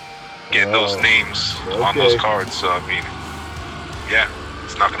 getting those names on those cards. So, I mean, yeah,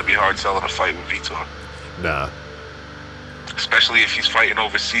 it's not going to be hard selling a fight with Vitor. Nah. Especially if he's fighting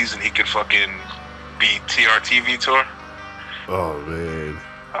overseas and he could fucking beat TRT Vitor. Oh, man.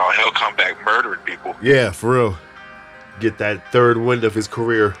 Oh, he'll come back murdering people. Yeah, for real. Get that third wind of his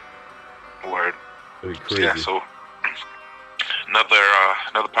career. Word. That'd be crazy. Yeah, so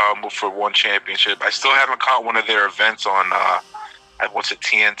another power move for one championship. I still haven't caught one of their events on what's it,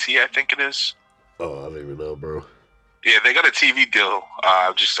 TNT, I think it is. Oh, I don't even know, bro. Yeah, they got a TV deal.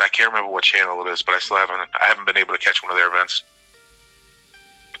 I can't remember what channel it is, but I haven't been able to catch one of their events.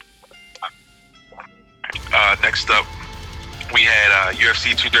 Next up, we had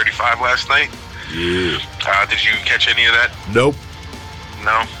UFC 235 last night. Yeah. Did you catch any of that? Nope.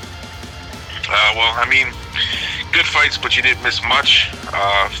 No. Well, I mean, good fights, but you didn't miss much.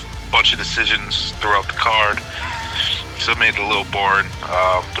 bunch of decisions throughout the card. So it made it a little boring,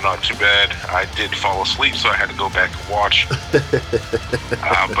 but not too bad. I did fall asleep, so I had to go back and watch.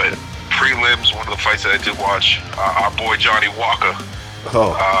 But prelims, one of the fights that I did watch, our boy Johnny Walker.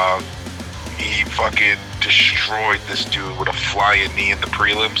 He fucking destroyed this dude with a flying knee in the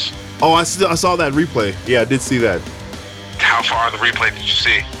prelims. Oh, I saw that replay. Yeah, I did see that. How far in the replay did you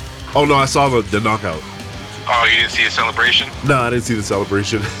see? Oh, no, I saw the knockout. Oh, you didn't see a celebration? No, I didn't see the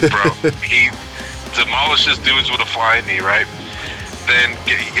celebration. Bro, he demolishes dudes with a flying knee, right? Then,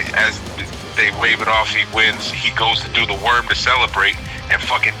 as they wave it off, he wins. He goes to do the worm to celebrate and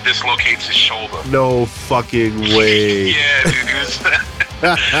fucking dislocates his shoulder. No fucking way. Yeah, dude, he was...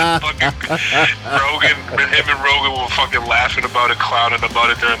 fucking Rogan, him and Rogan were fucking laughing about it, clowning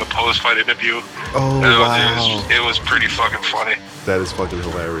about it during the post-fight interview. Oh, wow. It was pretty fucking funny. That is fucking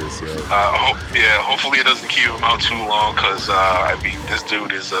hilarious, yeah. Hopefully it doesn't keep him out too long, because, I mean, this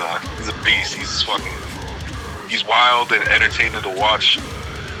dude is he's a beast. He's wild and entertaining to watch.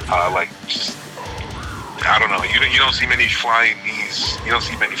 Just, I don't know. You don't see many flying knees. You don't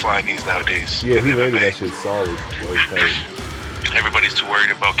see many flying knees nowadays. Yeah, he landed that shit solid. Everybody's too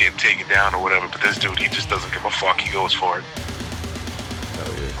worried about getting taken down or whatever, but this dude, he just doesn't give a fuck. He goes for it. Oh,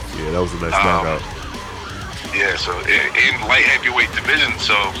 yeah. Yeah, that was a nice knockout. Yeah, so in light heavyweight division,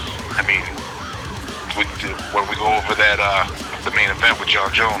 so, I mean, when we go over that, the main event with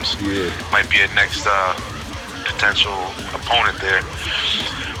John Jones, might be a next potential opponent there.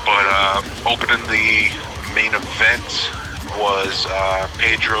 But opening the main event was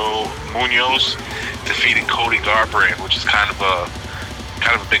Pedro Munoz defeating Cody Garbrandt, which is kind of a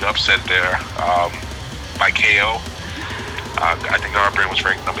big upset there, by KO. I think Garbrandt was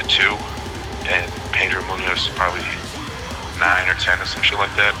ranked number 2, and Pedro Munoz probably 9 or 10 or some shit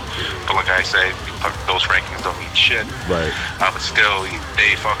like that. But like I say, those rankings don't mean shit. Right. But still,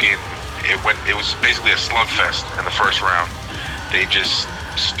 it was basically a slugfest in the first round. They just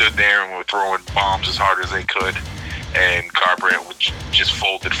stood there and were throwing bombs as hard as they could, and Garbrandt just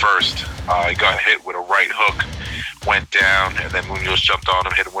folded first. He got hit with a right hook, went down, and then Munoz jumped on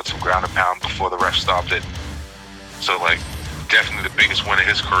him, hit him with some ground and pound before the ref stopped it. So, definitely the biggest win of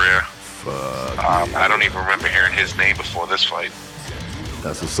his career. Fuck. I don't even remember hearing his name before this fight.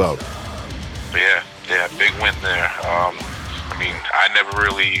 That's what's up. But yeah, big win there. I mean, I never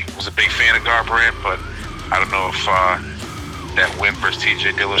really was a big fan of Garbrandt, but I don't know if that win versus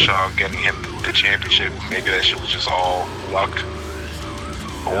TJ Dillashaw getting him the championship, maybe that shit was just all luck.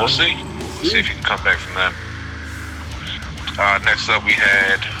 But we'll see. See if he can come back from that. Next up, we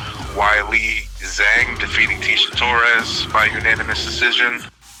had Weili Zhang defeating Tisha Torres by unanimous decision.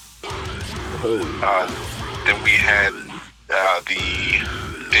 Then we had the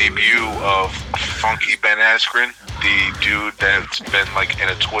debut of Funky Ben Askren, the dude that's been in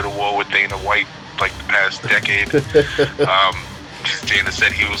a Twitter war with Dana White the past decade. Dana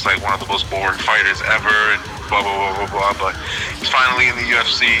said he was one of the most boring fighters ever, and blah blah blah blah blah. But he's finally in the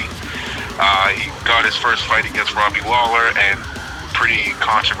UFC. He got his first fight against Robbie Lawler, and pretty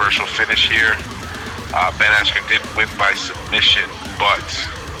controversial finish here. Ben Askren did win by submission, but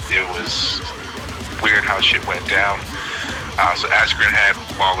it was weird how shit went down. So Askren had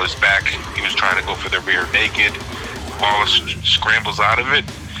Lawler's back. He was trying to go for the rear naked. Lawler scrambles out of it,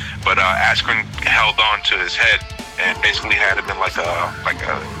 but Askren held on to his head and basically had him in like a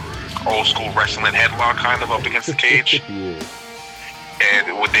old school wrestling headlock kind of up against the cage. And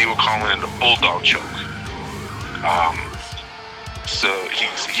what they were calling it a bulldog choke. So he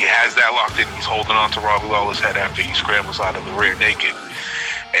has that locked in. He's holding on to Robbie Lawler's head after he scrambles out of the rear naked.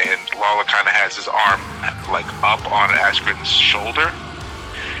 And Lawler kind of has his arm up on Askren's shoulder,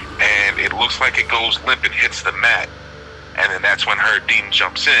 and it looks like it goes limp and hits the mat. And then that's when Herb Dean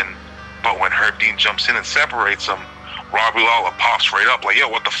jumps in. But when Herb Dean jumps in and separates him, Robbie Lawler pops right up yo,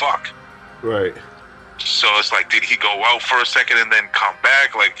 what the fuck? Right. So it's did he go out for a second and then come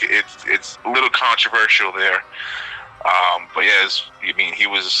back? It's a little controversial there. But yeah, he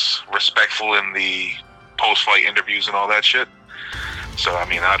was respectful in the post-fight interviews and all that shit. So I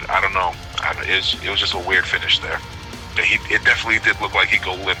don't know. It was just a weird finish there. But it definitely did look like he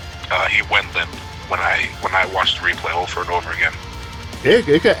go limp. He went limp when I watched the replay over and over again.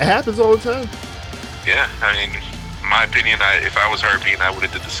 It happens all the time. Yeah, in my opinion, if I was Herb Dean, I would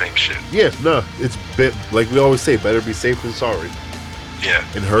have did the same shit. Yeah, no, it's like we always say, better be safe than sorry. Yeah,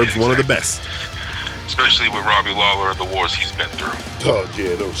 and Herb's one of the best. Especially with Robbie Lawler and the wars he's been through. Oh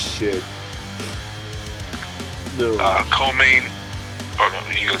yeah, no shit. No. Co-main. Oh no,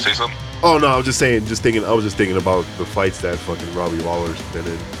 you gonna say something? Oh no, I was just thinking about the fights that fucking Robbie Lawler's been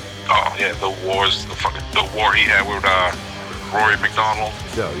in. Oh yeah, the war he had with Rory McDonald.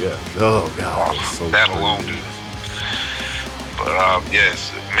 Yeah. Oh god. So That funny. alone, dude. But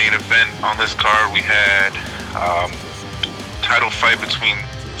yes, main event on this card we had title fight between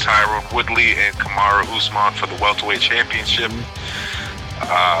Tyron Woodley and Kamaru Usman for the welterweight championship.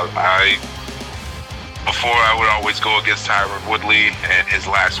 Before I would always go against Tyron Woodley, and his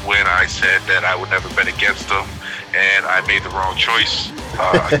last win I said that I would never bet against him, and I made the wrong choice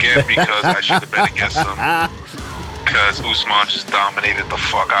again because I should have bet against him, because Usman just dominated the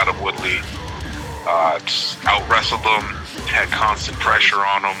fuck out of Woodley, just out wrestled him, had constant pressure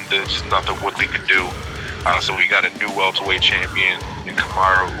on him. There's just nothing Woodley could do. So we got a new welterweight champion in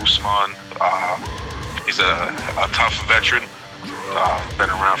Kamaru Usman. He's a tough veteran. Been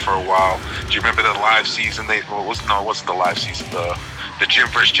around for a while. Do you remember the live season? It wasn't the live season. The gym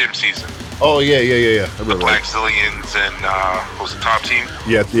versus gym season. Oh yeah. I The remember Black that. Zillions and what was the top team?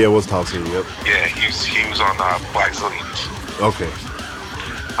 Yeah, it was top team. Yep. Yeah, he was on Black Zillions. Okay.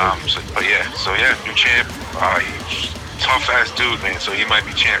 So new champ. He's tough ass dude, man. So he might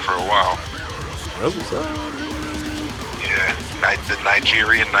be champ for a while. That was Yeah, the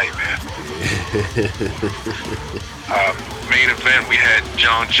Nigerian Nightmare. Main event, we had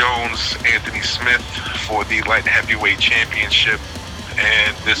John Jones, Anthony Smith for the light heavyweight championship,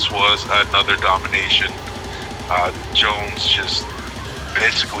 and this was another domination. Jones just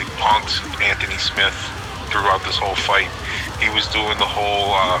basically punked Anthony Smith throughout this whole fight. He was doing the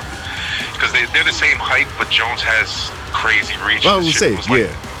whole, because they're the same height, but Jones has crazy reach. I was This gonna shit say,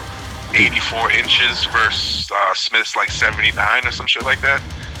 was like 84 inches versus Smith's like 79 or some shit like that.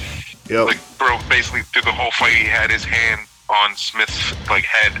 Yep. Like, bro, basically through the whole fight, he had his hand on Smith's like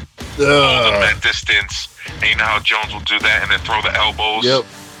head, hold him at distance. And you know how Jones will do that and then throw the elbows. Yep.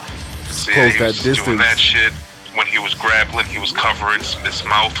 So, Close he that was just doing that distance. shit. When he was grappling, he was covering Smith's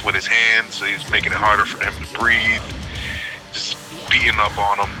mouth with his hands, so he was making it harder for him to breathe. Just beating up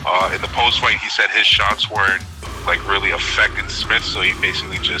on him. In the post-fight, he said his shots weren't like really affecting Smith, so he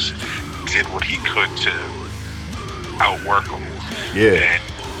basically just did what he could to outwork him. Yeah. And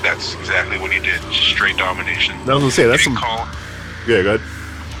that's exactly what he did. Just straight domination. I was gonna say that's He some. didn't call. Yeah, go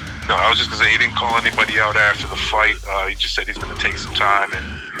ahead. No, I was just gonna say he didn't call anybody out after the fight. He just said he's gonna take some time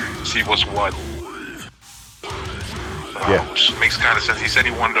and see what's what. Yeah. Which makes kind of sense. He said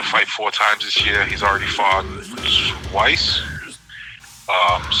he wanted to fight 4 times this year. He's already fought twice.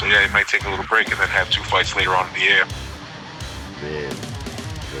 So yeah, he might take a little break and then have 2 fights later on in the year. Man,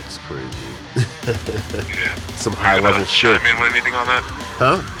 that's crazy. Yeah. Some Were you high gonna level shit. chime in with anything on that?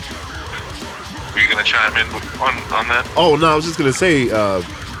 Huh? Were you gonna chime in on that? Oh no, I was just gonna say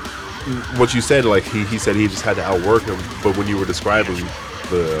what you said. Like he said he just had to outwork him, but when you were describing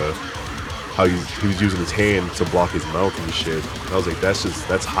the how he was using his hand to block his mouth and shit, I was like, that's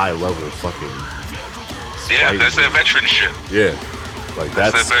high level fucking. Yeah, fighting. that's that veteran shit. Yeah, like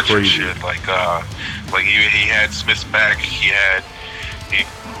that's that veteran crazy. shit. Like he had Smith's back. He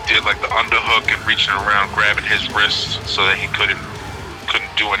did like the underhook and reaching around, grabbing his wrist so that he couldn't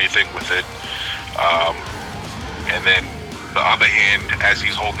do anything with it. And then the other hand, as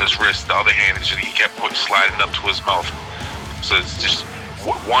he's holding his wrist, the other hand he kept sliding up to his mouth. So it's just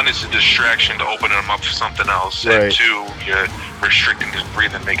one is a distraction to open him up for something else, Right. and 2, you're restricting his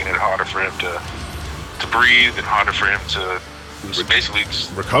breathing, making it harder for him to breathe and harder for him to basically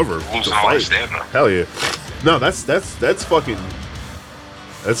just Recover, losing to all his fight. stamina. Hell yeah. No, that's fucking.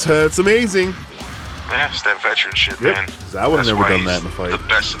 That's amazing. Yeah, it's that veteran shit, Yep. man. 'Cause I would've That's never why done that he's in a fight. The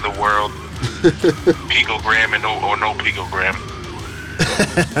best in the world. Picogram and no picogram.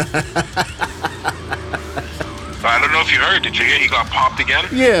 I don't know if you heard. Did you hear he got popped again?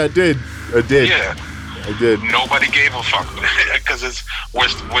 Yeah, I did. Yeah. I did. Nobody gave a fuck because we're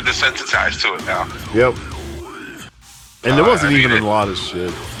desensitized to it now. Yep. And there wasn't I mean, even a lot of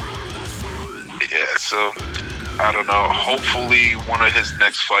shit. Yeah, so I don't know. Hopefully, one of his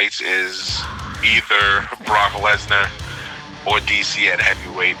next fights is either Brock Lesnar or DC at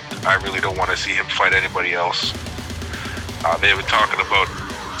heavyweight. I really don't want to see him fight anybody else. They were talking about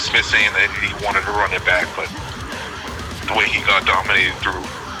Smith saying that he wanted to run it back, but the way he got dominated through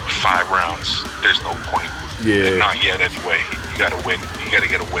 5 rounds, there's no point. Yeah. And not yet anyway. You gotta win. You gotta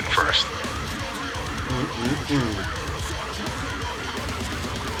get a win first.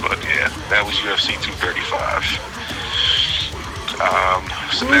 But yeah, that was UFC 235.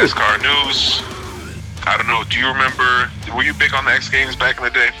 Some NASCAR news. I don't know, do you remember, were you big on the X Games back in the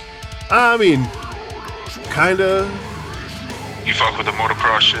day? I mean, kinda. You fuck with the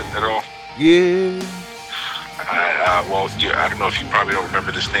motocross shit at all? Yeah. I don't know if you probably don't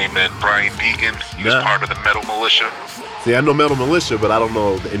remember this name then. Brian Deegan. He was Nah. part of the Metal Militia. See, I know Metal Militia, but I don't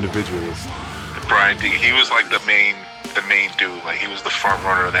know the individuals. Brian Deegan, he was like the main the main dude. Like, he was the front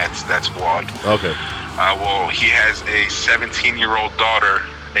runner of that squad. Okay. Well, he has a 17-year-old daughter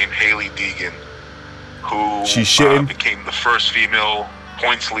named Haley Deegan, who She's shitting? became the first female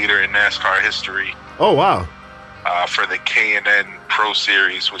points leader in NASCAR history Oh, wow. for the K&N Pro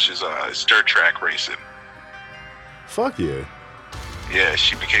Series, which is dirt track racing. Fuck yeah. Yeah,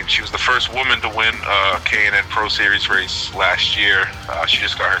 she was the first woman to win a K&N Pro Series race last year. She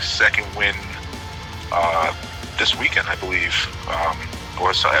just got her second win this weekend, I believe,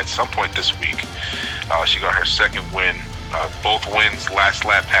 or so at some point this week. She got her second win. Both wins last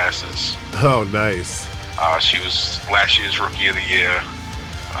lap passes. Oh, nice. She was last year's Rookie of the Year.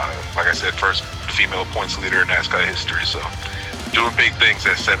 Like I said, first female points leader in NASCAR history. So, doing big things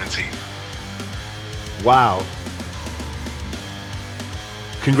at 17. Wow.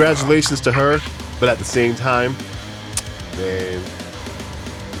 Congratulations to her, but at the same time, man,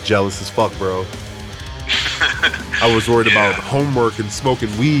 jealous as fuck, bro. I was worried about homework and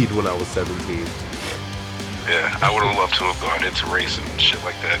smoking weed when I was 17. Yeah, I would have loved to have gone into racing and shit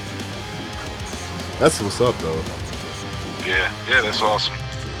like that. That's what's up, though. Yeah, that's awesome.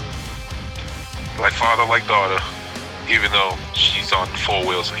 Like father, like daughter, even though she's on four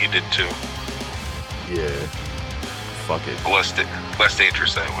wheels and he did too. Yeah. Fuck it. Less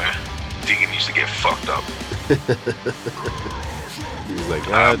dangerous that way. Deegan used to get fucked up. He was like,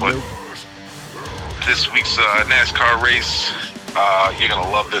 but nope. this week's NASCAR race, you're gonna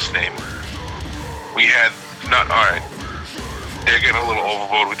love this name. We had alright. They're getting a little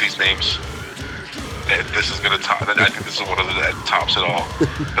overboard with these names. This is gonna top. I think this is one of the that tops it all.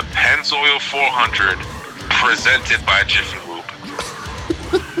 The Pennzoil 400, presented by Jiffy Lube.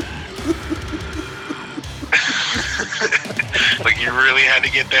 Like, you really had to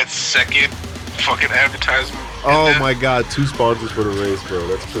get that second fucking advertisement. Oh my god, 2 sponsors for the race, bro.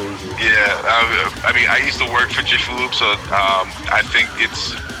 That's crazy. Yeah, I mean, I used to work for Jiffy Lube, so I think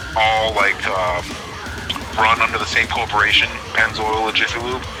it's all like run under the same corporation, Pennzoil and Jiffy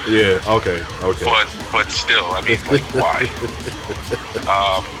Lube. Yeah, okay. But still, I mean, like, why?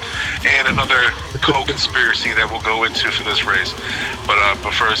 And another co-conspiracy that we'll go into for this race.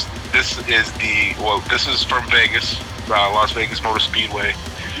 But first, this is from Vegas, Las Vegas Motor Speedway.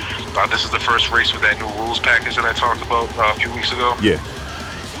 This is the first race with that new rules package that I talked about a few weeks ago. Yeah.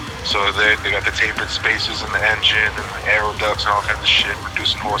 So they got the tapered spaces in the engine and the aero ducts and all kinds of shit,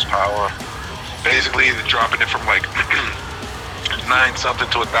 reducing horsepower. Basically, they're dropping it from like 9 something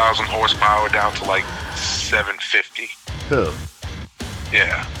to 1,000 horsepower down to like 750. Huh.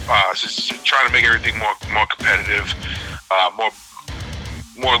 Yeah. So just trying to make everything more competitive,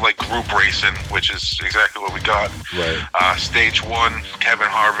 more like group racing, which is exactly what we got. Right. Stage 1, Kevin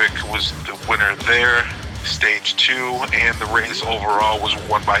Harvick was the winner there. Stage 2 and the race overall was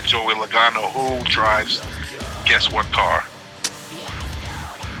won by Joey Logano, who drives, guess what car?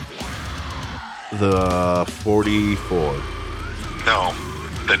 The 44. No,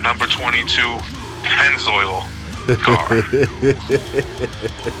 the number 22 Pennzoil car.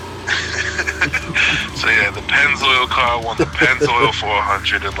 So yeah, the Pennzoil car won the Pennzoil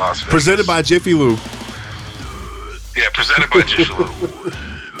 400 in Las Vegas. Presented by Jiffy Lube. Yeah, presented by Jiffy Lube.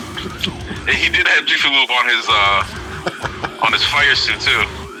 And he did have Jiffy Lube on his fire suit too.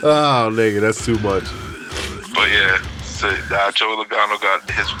 Oh, nigga, that's too much. But yeah, so Joey Logano got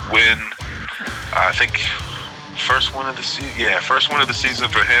his win. I think first win of the season. Yeah, first win of the season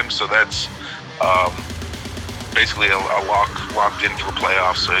for him. So that's basically a locked in for the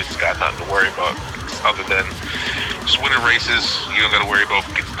playoffs. So he's got nothing to worry about other than just winning races. You don't got to worry about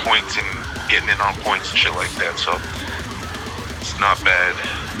getting points and getting in on points and shit like that. So it's not bad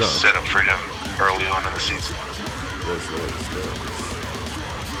setup for him early on in the season.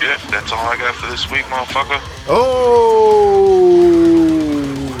 Yeah, that's all I got for this week, motherfucker. Oh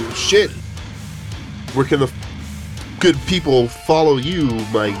shit! Where can the good people follow you,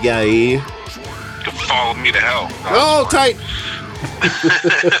 my guy? You can follow me to hell. Oh, tight!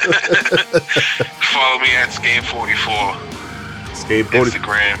 Follow me at Skame44. Skame44.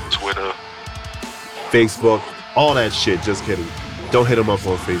 Instagram, Twitter. Facebook, all that shit. Just kidding. Don't hit him up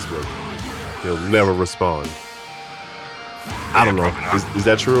on Facebook. He'll never respond. I don't know. Is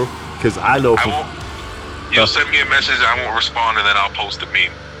that true? Because I know. You'll send me a message, I won't respond, and then I'll post a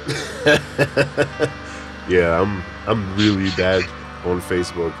meme. Yeah, I'm really bad on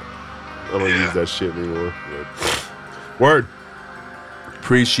Facebook. I don't use that shit anymore. But. Word.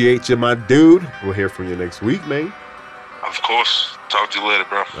 Appreciate you, my dude. We'll hear from you next week, man. Of course. Talk to you later,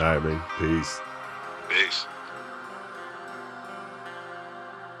 bro. All right, man. Peace. Peace.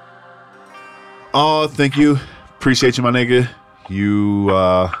 Oh, thank you. Appreciate you, my nigga. You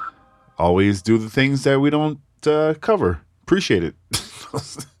always do the things that we don't cover. Appreciate it.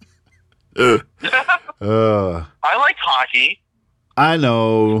 I like hockey. I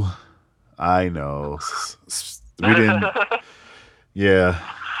know. We didn't. Yeah.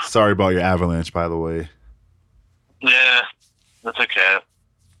 Sorry about your Avalanche, by the way. Yeah, that's okay.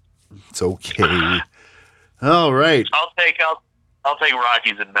 It's okay. All right. I'll take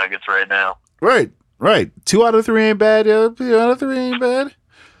Rockies and Nuggets right now. Right. 2 out of 3 ain't bad. Yeah, 2 out of 3 ain't bad.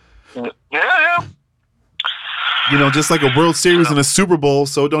 Yeah. You know, just like a World Series and a Super Bowl,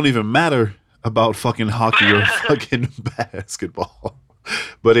 so it don't even matter about fucking hockey or fucking basketball.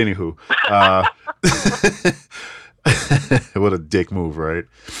 But anywho, what a dick move, right?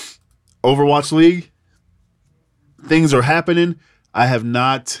 Overwatch League, things are happening. I have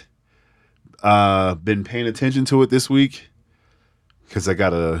not been paying attention to it this week because I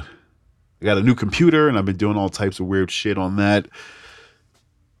got a new computer and I've been doing all types of weird shit on that.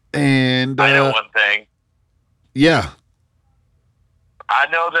 And I know one thing. Yeah. I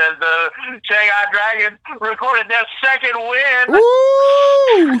know that the Shanghai Dragons recorded their second win.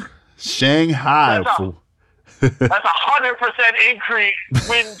 Woo! Shanghai. That's 100% increase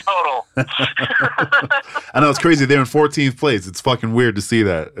win total. I know, it's crazy. They're in 14th place. It's fucking weird to see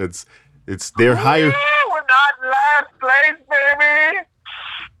that. They're higher. We're not last place, baby.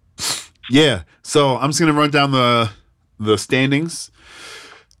 Yeah. So I'm just gonna run down the standings.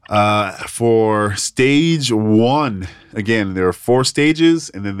 For stage 1, again, there are 4 stages,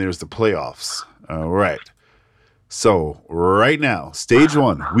 and then there's the playoffs. All right. So right now, stage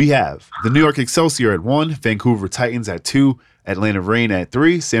 1, we have the New York Excelsior at 1, Vancouver Titans at 2, Atlanta Reign at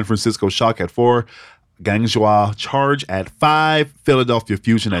 3, San Francisco Shock at 4, Guangzhou Charge at 5, Philadelphia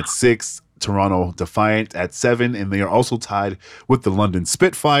Fusion at 6, Toronto Defiant at 7, and they are also tied with the London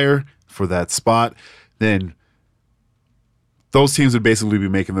Spitfire for that spot. Then those teams would basically be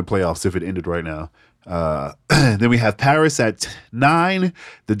making the playoffs if it ended right now. Then we have Paris at 9,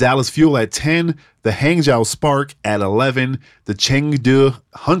 the Dallas Fuel at 10, the Hangzhou Spark at 11, the Chengdu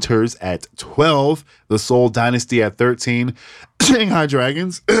Hunters at 12, the Seoul Dynasty at 13, Shanghai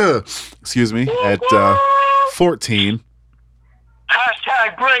Dragons, excuse me, at 14.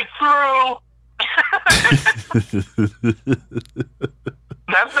 Hashtag breakthrough.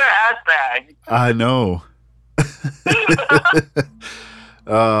 That's their hashtag. I know.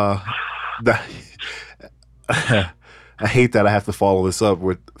 I hate that I have to follow this up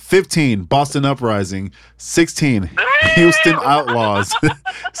with 15 Boston Uprising, 16 Houston Outlaws,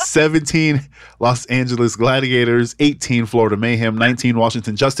 17 Los Angeles Gladiators, 18 Florida Mayhem, 19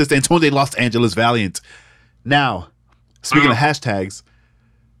 Washington Justice, and 20 Los Angeles Valiant. Now, speaking of hashtags,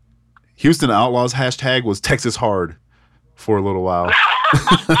 Houston Outlaws hashtag was Texas Hard for a little while.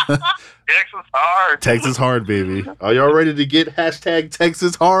 Texas Hard. Texas Hard, baby. Are y'all ready to get hashtag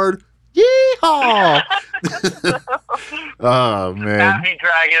Texas Hard? Yeehaw! Oh, man. Happy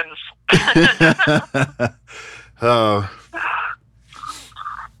Dragons.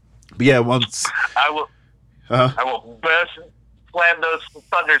 But yeah, once I will burst, slam those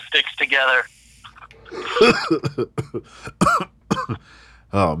thunder sticks together.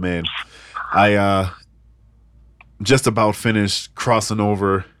 Oh man, I just about finished crossing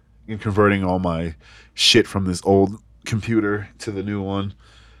over and converting all my shit from this old computer to the new one.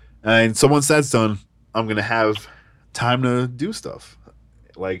 And so once that's done, I'm gonna have time to do stuff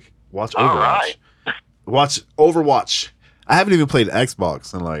like watch Overwatch. Right. Watch Overwatch. I haven't even played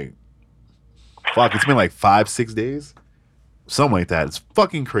Xbox in like it's been like 5-6 days, something like that. It's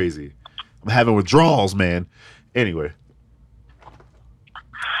fucking crazy. I'm having withdrawals, man. Anyway,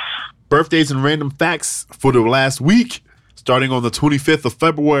 birthdays and random facts for the last week, starting on the 25th of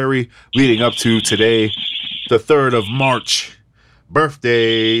February, leading up to today, the 3rd of March.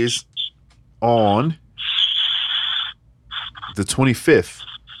 Birthdays on the 25th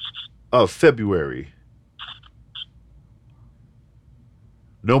of February.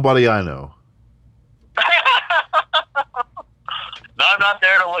 Nobody I know. No, I'm not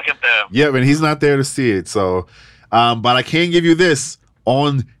there to look at them. Yeah, but he's not there to see it. So, but I can give you this.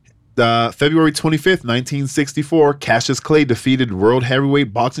 On February 25th, 1964, Cassius Clay defeated World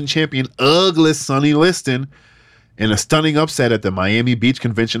Heavyweight Boxing Champion Ugly Sonny Liston in a stunning upset at the Miami Beach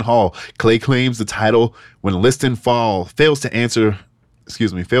Convention Hall. Clay claims the title when Liston fails to answer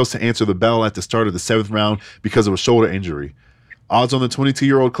the bell at the start of the 7th round because of a shoulder injury. Odds on the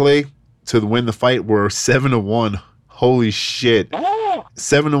 22-year-old Clay to win the fight were 7-1. Holy shit.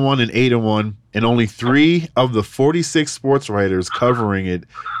 7-1 and 8-1, and only 3 of the 46 sports writers covering it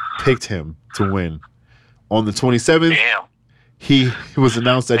picked him to win. On the 27th, Damn. he was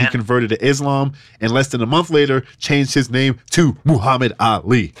announced that he converted to Islam, and less than a month later, changed his name to Muhammad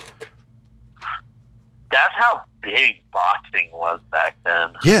Ali. That's how big boxing was back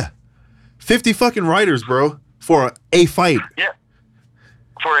then. Yeah. 50 fucking writers, bro, for a fight. Yeah.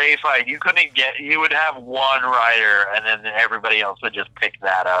 For a fight, you would have one writer, and then everybody else would just pick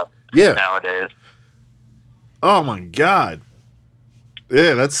that up. Yeah. Nowadays. Oh my God.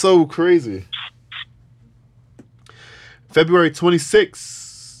 Yeah, that's so crazy. February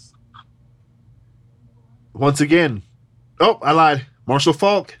 26th. Once again. Oh, I lied. Marshall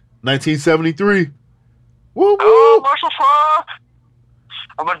Falk, 1973. Woo woo. Oh, Marshall Falk!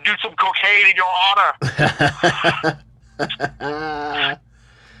 I'm gonna do some cocaine in your honor.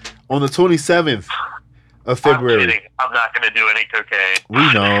 On the 27th of February. I'm kidding. I'm not gonna do any cocaine.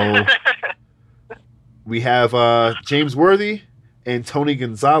 We know. We have James Worthy and Tony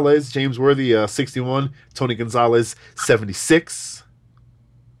Gonzalez. James Worthy, 61. Tony Gonzalez, 76.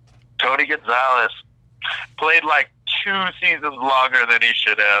 Tony Gonzalez played like 2 seasons longer than he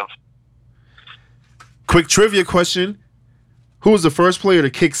should have. Quick trivia question. Who was the first player to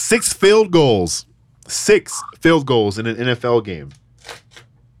kick 6 field goals? 6 field goals in an NFL game.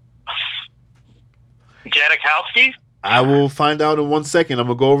 Janikowski? I will find out in 1 second. I'm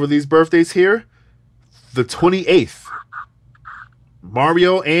going to go over these birthdays here. The 28th.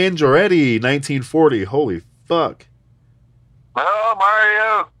 Mario Andretti, 1940. Holy fuck. Oh,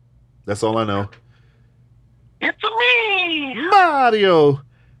 Mario. That's all I know. It's me. Mario.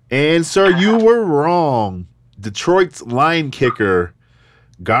 And, sir, you were wrong. Detroit's line kicker,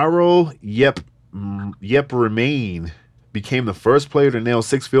 Garo Remain, became the first player to nail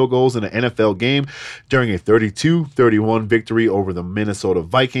 6 field goals in an NFL game during a 32-31 victory over the Minnesota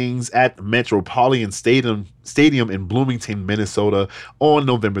Vikings at Metropolitan Stadium in Bloomington, Minnesota on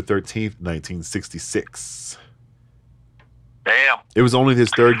November 13th, 1966. Damn. It was only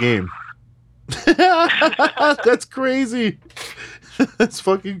his 3rd game. That's crazy. That's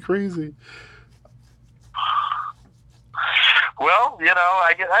fucking crazy. Well, you know,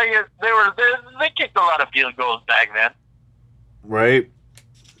 I guess they kicked a lot of field goals back then. Right.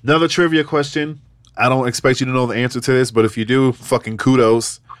 Another trivia question. I don't expect you to know the answer to this, but if you do, fucking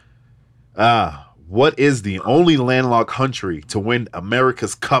kudos. What is the only landlocked country to win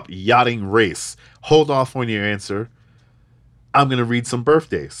America's Cup yachting race? Hold off on your answer. I'm going to read some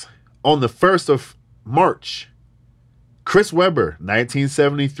birthdays. On the 1st of March, Chris Webber,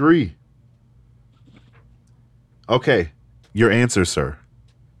 1973. Okay, your answer, sir.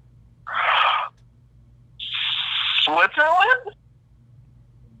 Switzerland?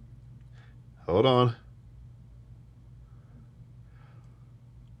 Hold on.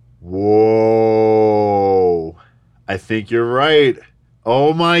 Whoa. I think you're right.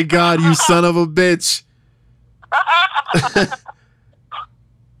 Oh my God, you son of a bitch. I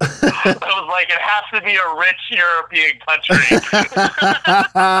was like, it has to be a rich European country.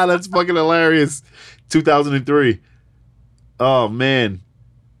 That's fucking hilarious. 2003. Oh, man.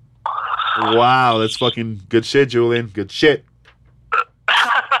 Wow, that's fucking good shit, Julian. Good shit.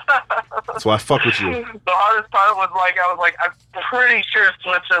 That's why I fuck with you. The hardest part was like, I'm pretty sure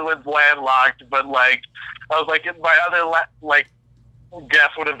Switzerland's landlocked, but like, I was like, my other guess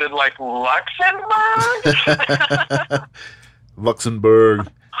would have been like Luxembourg. Luxembourg.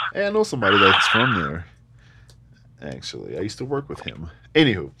 Hey, I know somebody that's from there. Actually, I used to work with him.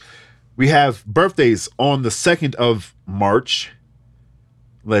 Anywho, we have birthdays on the 2nd of March.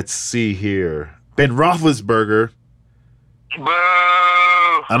 Let's see here. Ben Roethlisberger. Boo!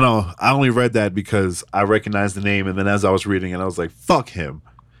 I know. I only read that because I recognized the name, and then as I was reading it, I was like, fuck him.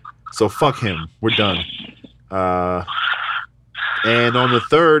 So fuck him. We're done. And on the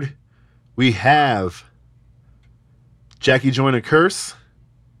 3rd, we have Jackie Joyner Curse.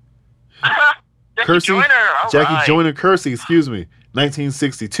 Jackie Joyner Kersey, excuse me.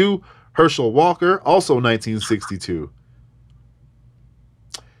 1962. Herschel Walker, also 1962.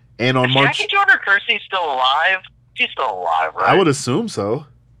 And on March... Jackie Joyner Kersey still alive? She's still alive, right? I would assume so.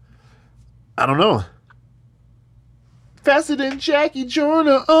 I don't know. Faster than Jackie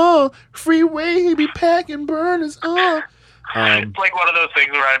Joyner, freeway, he be packing burners, It's like one of those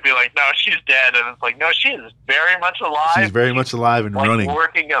things where I'd be like, no, she's dead. And it's like, no, she is very much alive. She's very much alive and like running.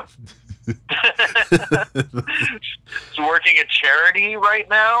 Working a... She's working a charity right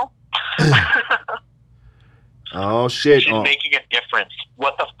now. Oh, shit. She's making a difference.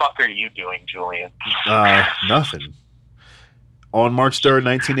 What the fuck are you doing, Julian? Nothing. On March 3rd,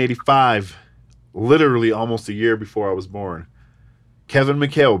 1985, literally almost a year before I was born, Kevin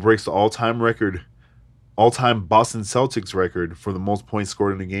McHale breaks the all-time Boston Celtics record for the most points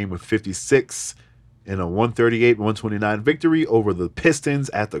scored in a game with 56 in a 138-129 victory over the Pistons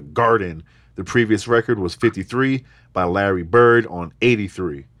at the Garden. The previous record was 53 by Larry Bird on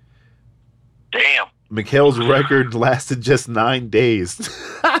 83. Damn. Mikhail's record lasted just 9 days.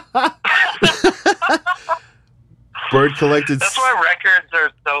 Bird collected. That's why records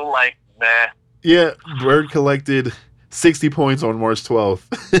are so like meh. Yeah, Bird collected 60 points on March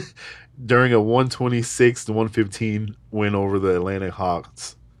 12th during a 126-115 win over the Atlanta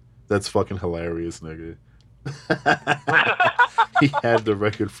Hawks. That's fucking hilarious, nigga. He had the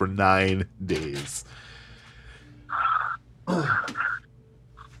record for 9 days.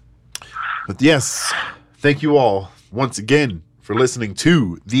 But yes, thank you all once again for listening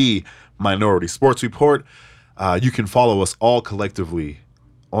to the Minority Sports Report. You can follow us all collectively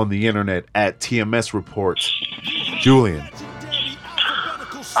on the internet at TMS Reports. Julian.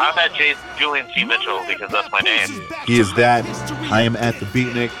 I'm at Julian C. Mitchell because that's my name. He is that. I am at the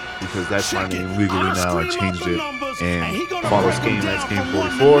Beatnik because that's my name legally now. I changed it. And follow Skame, that's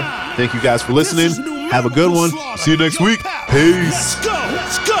Game44. Thank you guys for listening. Have a good one. See you next week. Peace.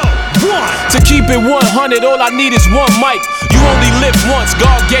 Let's go. To keep it 100, all I need is one mic. You only live once,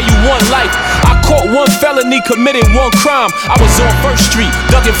 God gave you one life. I caught one felony, committed one crime. I was on First Street,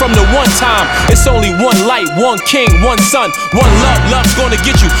 ducking from the one time. It's only one light, one king, one son, one love. Love's gonna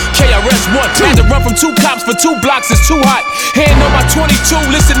get you. KRS-One. Had to run from 2 cops for 2 blocks, it's too hot. Hand on my 22,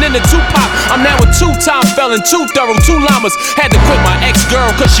 listening to Tupac. I'm now a 2-time felon, 2 thorough, 2 llamas. Had to quit my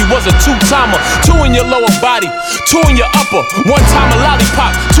ex-girl cause she was a 2-timer. 2 in your lower body, 2 in your upper. 1 time a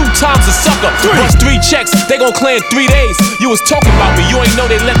lollipop, 2 times a sucker. Bust 3 checks, they gon' clear in 3 days. You was talking about me, you ain't know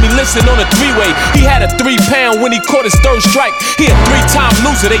they let me listen on a 3-way. He had a 3-pound when he caught his 3rd strike. He a 3-time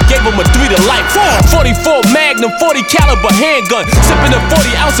loser, they gave him a 3 to life. 44 Magnum, 40 caliber handgun. Sipping a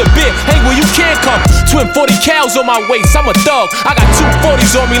 40 ounce of beer, hang where you can come. Twin 40 cows on my waist, I'm a thug. I got 2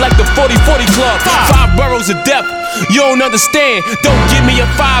 40s on me like the 40-40 club. 5 boroughs of death, you don't understand. Don't give me a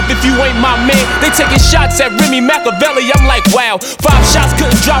 5 if you ain't my man. They taking shots at Remy Machiavelli, I'm like wow. 5 shots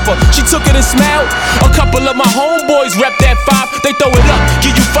couldn't drop her, she took it and smiled. A couple of my homeboys rep that 5, they throw it up,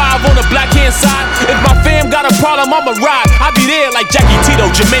 give you 5 on the black hand side. If my fam got a problem, I'ma ride. I be there like Jackie Tito,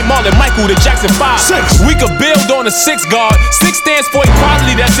 Jermaine Marlon, Michael, the Jackson 5. 6. We could build on a 6 guard. 6 stands for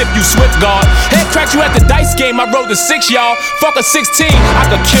equality, that's if you swift guard. Head cracked you at the dice game, I rode the 6, y'all. Fuck a 16, I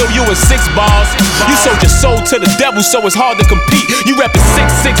could kill you in 6 bars. You sold your soul to the devil, so it's hard to compete. You reppin'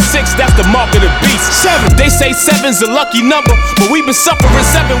 666, that's the mark of the beast. 7. They say 7's a lucky number, but we been suffering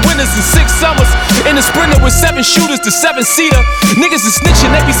 7 winters and 6 summers. In the Sprinter with 7 shooters to 7-seater. Niggas is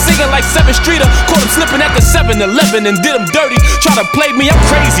snitching, they be singing like 7 Streeter. Caught him slipping at the 7-Eleven and did him dirty. Try to play me, I'm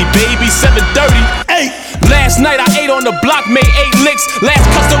crazy, baby. 7:30. 8. Last night I ate on the block, made 8 licks. Last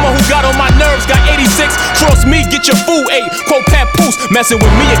customer who got on my nerves got 86. Cross me, get your food 8. Quote Papoose, messing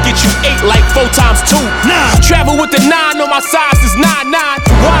with me and get you 8 like 4 times 2. 9. Travel with the 9 on my size is 9-9.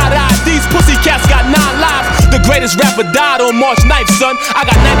 Wide eyed, these pussy cats got 9 lives. The greatest rapper died on March 9th, son. I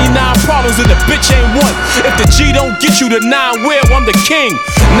got 99 problems and the bitch ain't one. If the G don't get you the 9 wheel, I'm the king.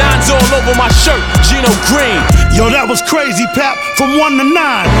 9's all over my shirt, Gino Green. Yo, that was crazy, Pap, from 1 to 9.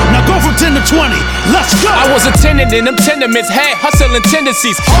 Now go from 10 to 20. Let's go. I was a tenant in them tenements, had hustling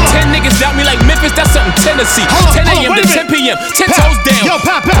tendencies. 10 niggas doubt me like Memphis, that's something Tennessee. 10 a.m. to 10 p.m., 10 toes down. Yo,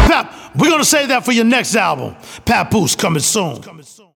 Pap, we're gonna save that for your next album. Papoose coming soon.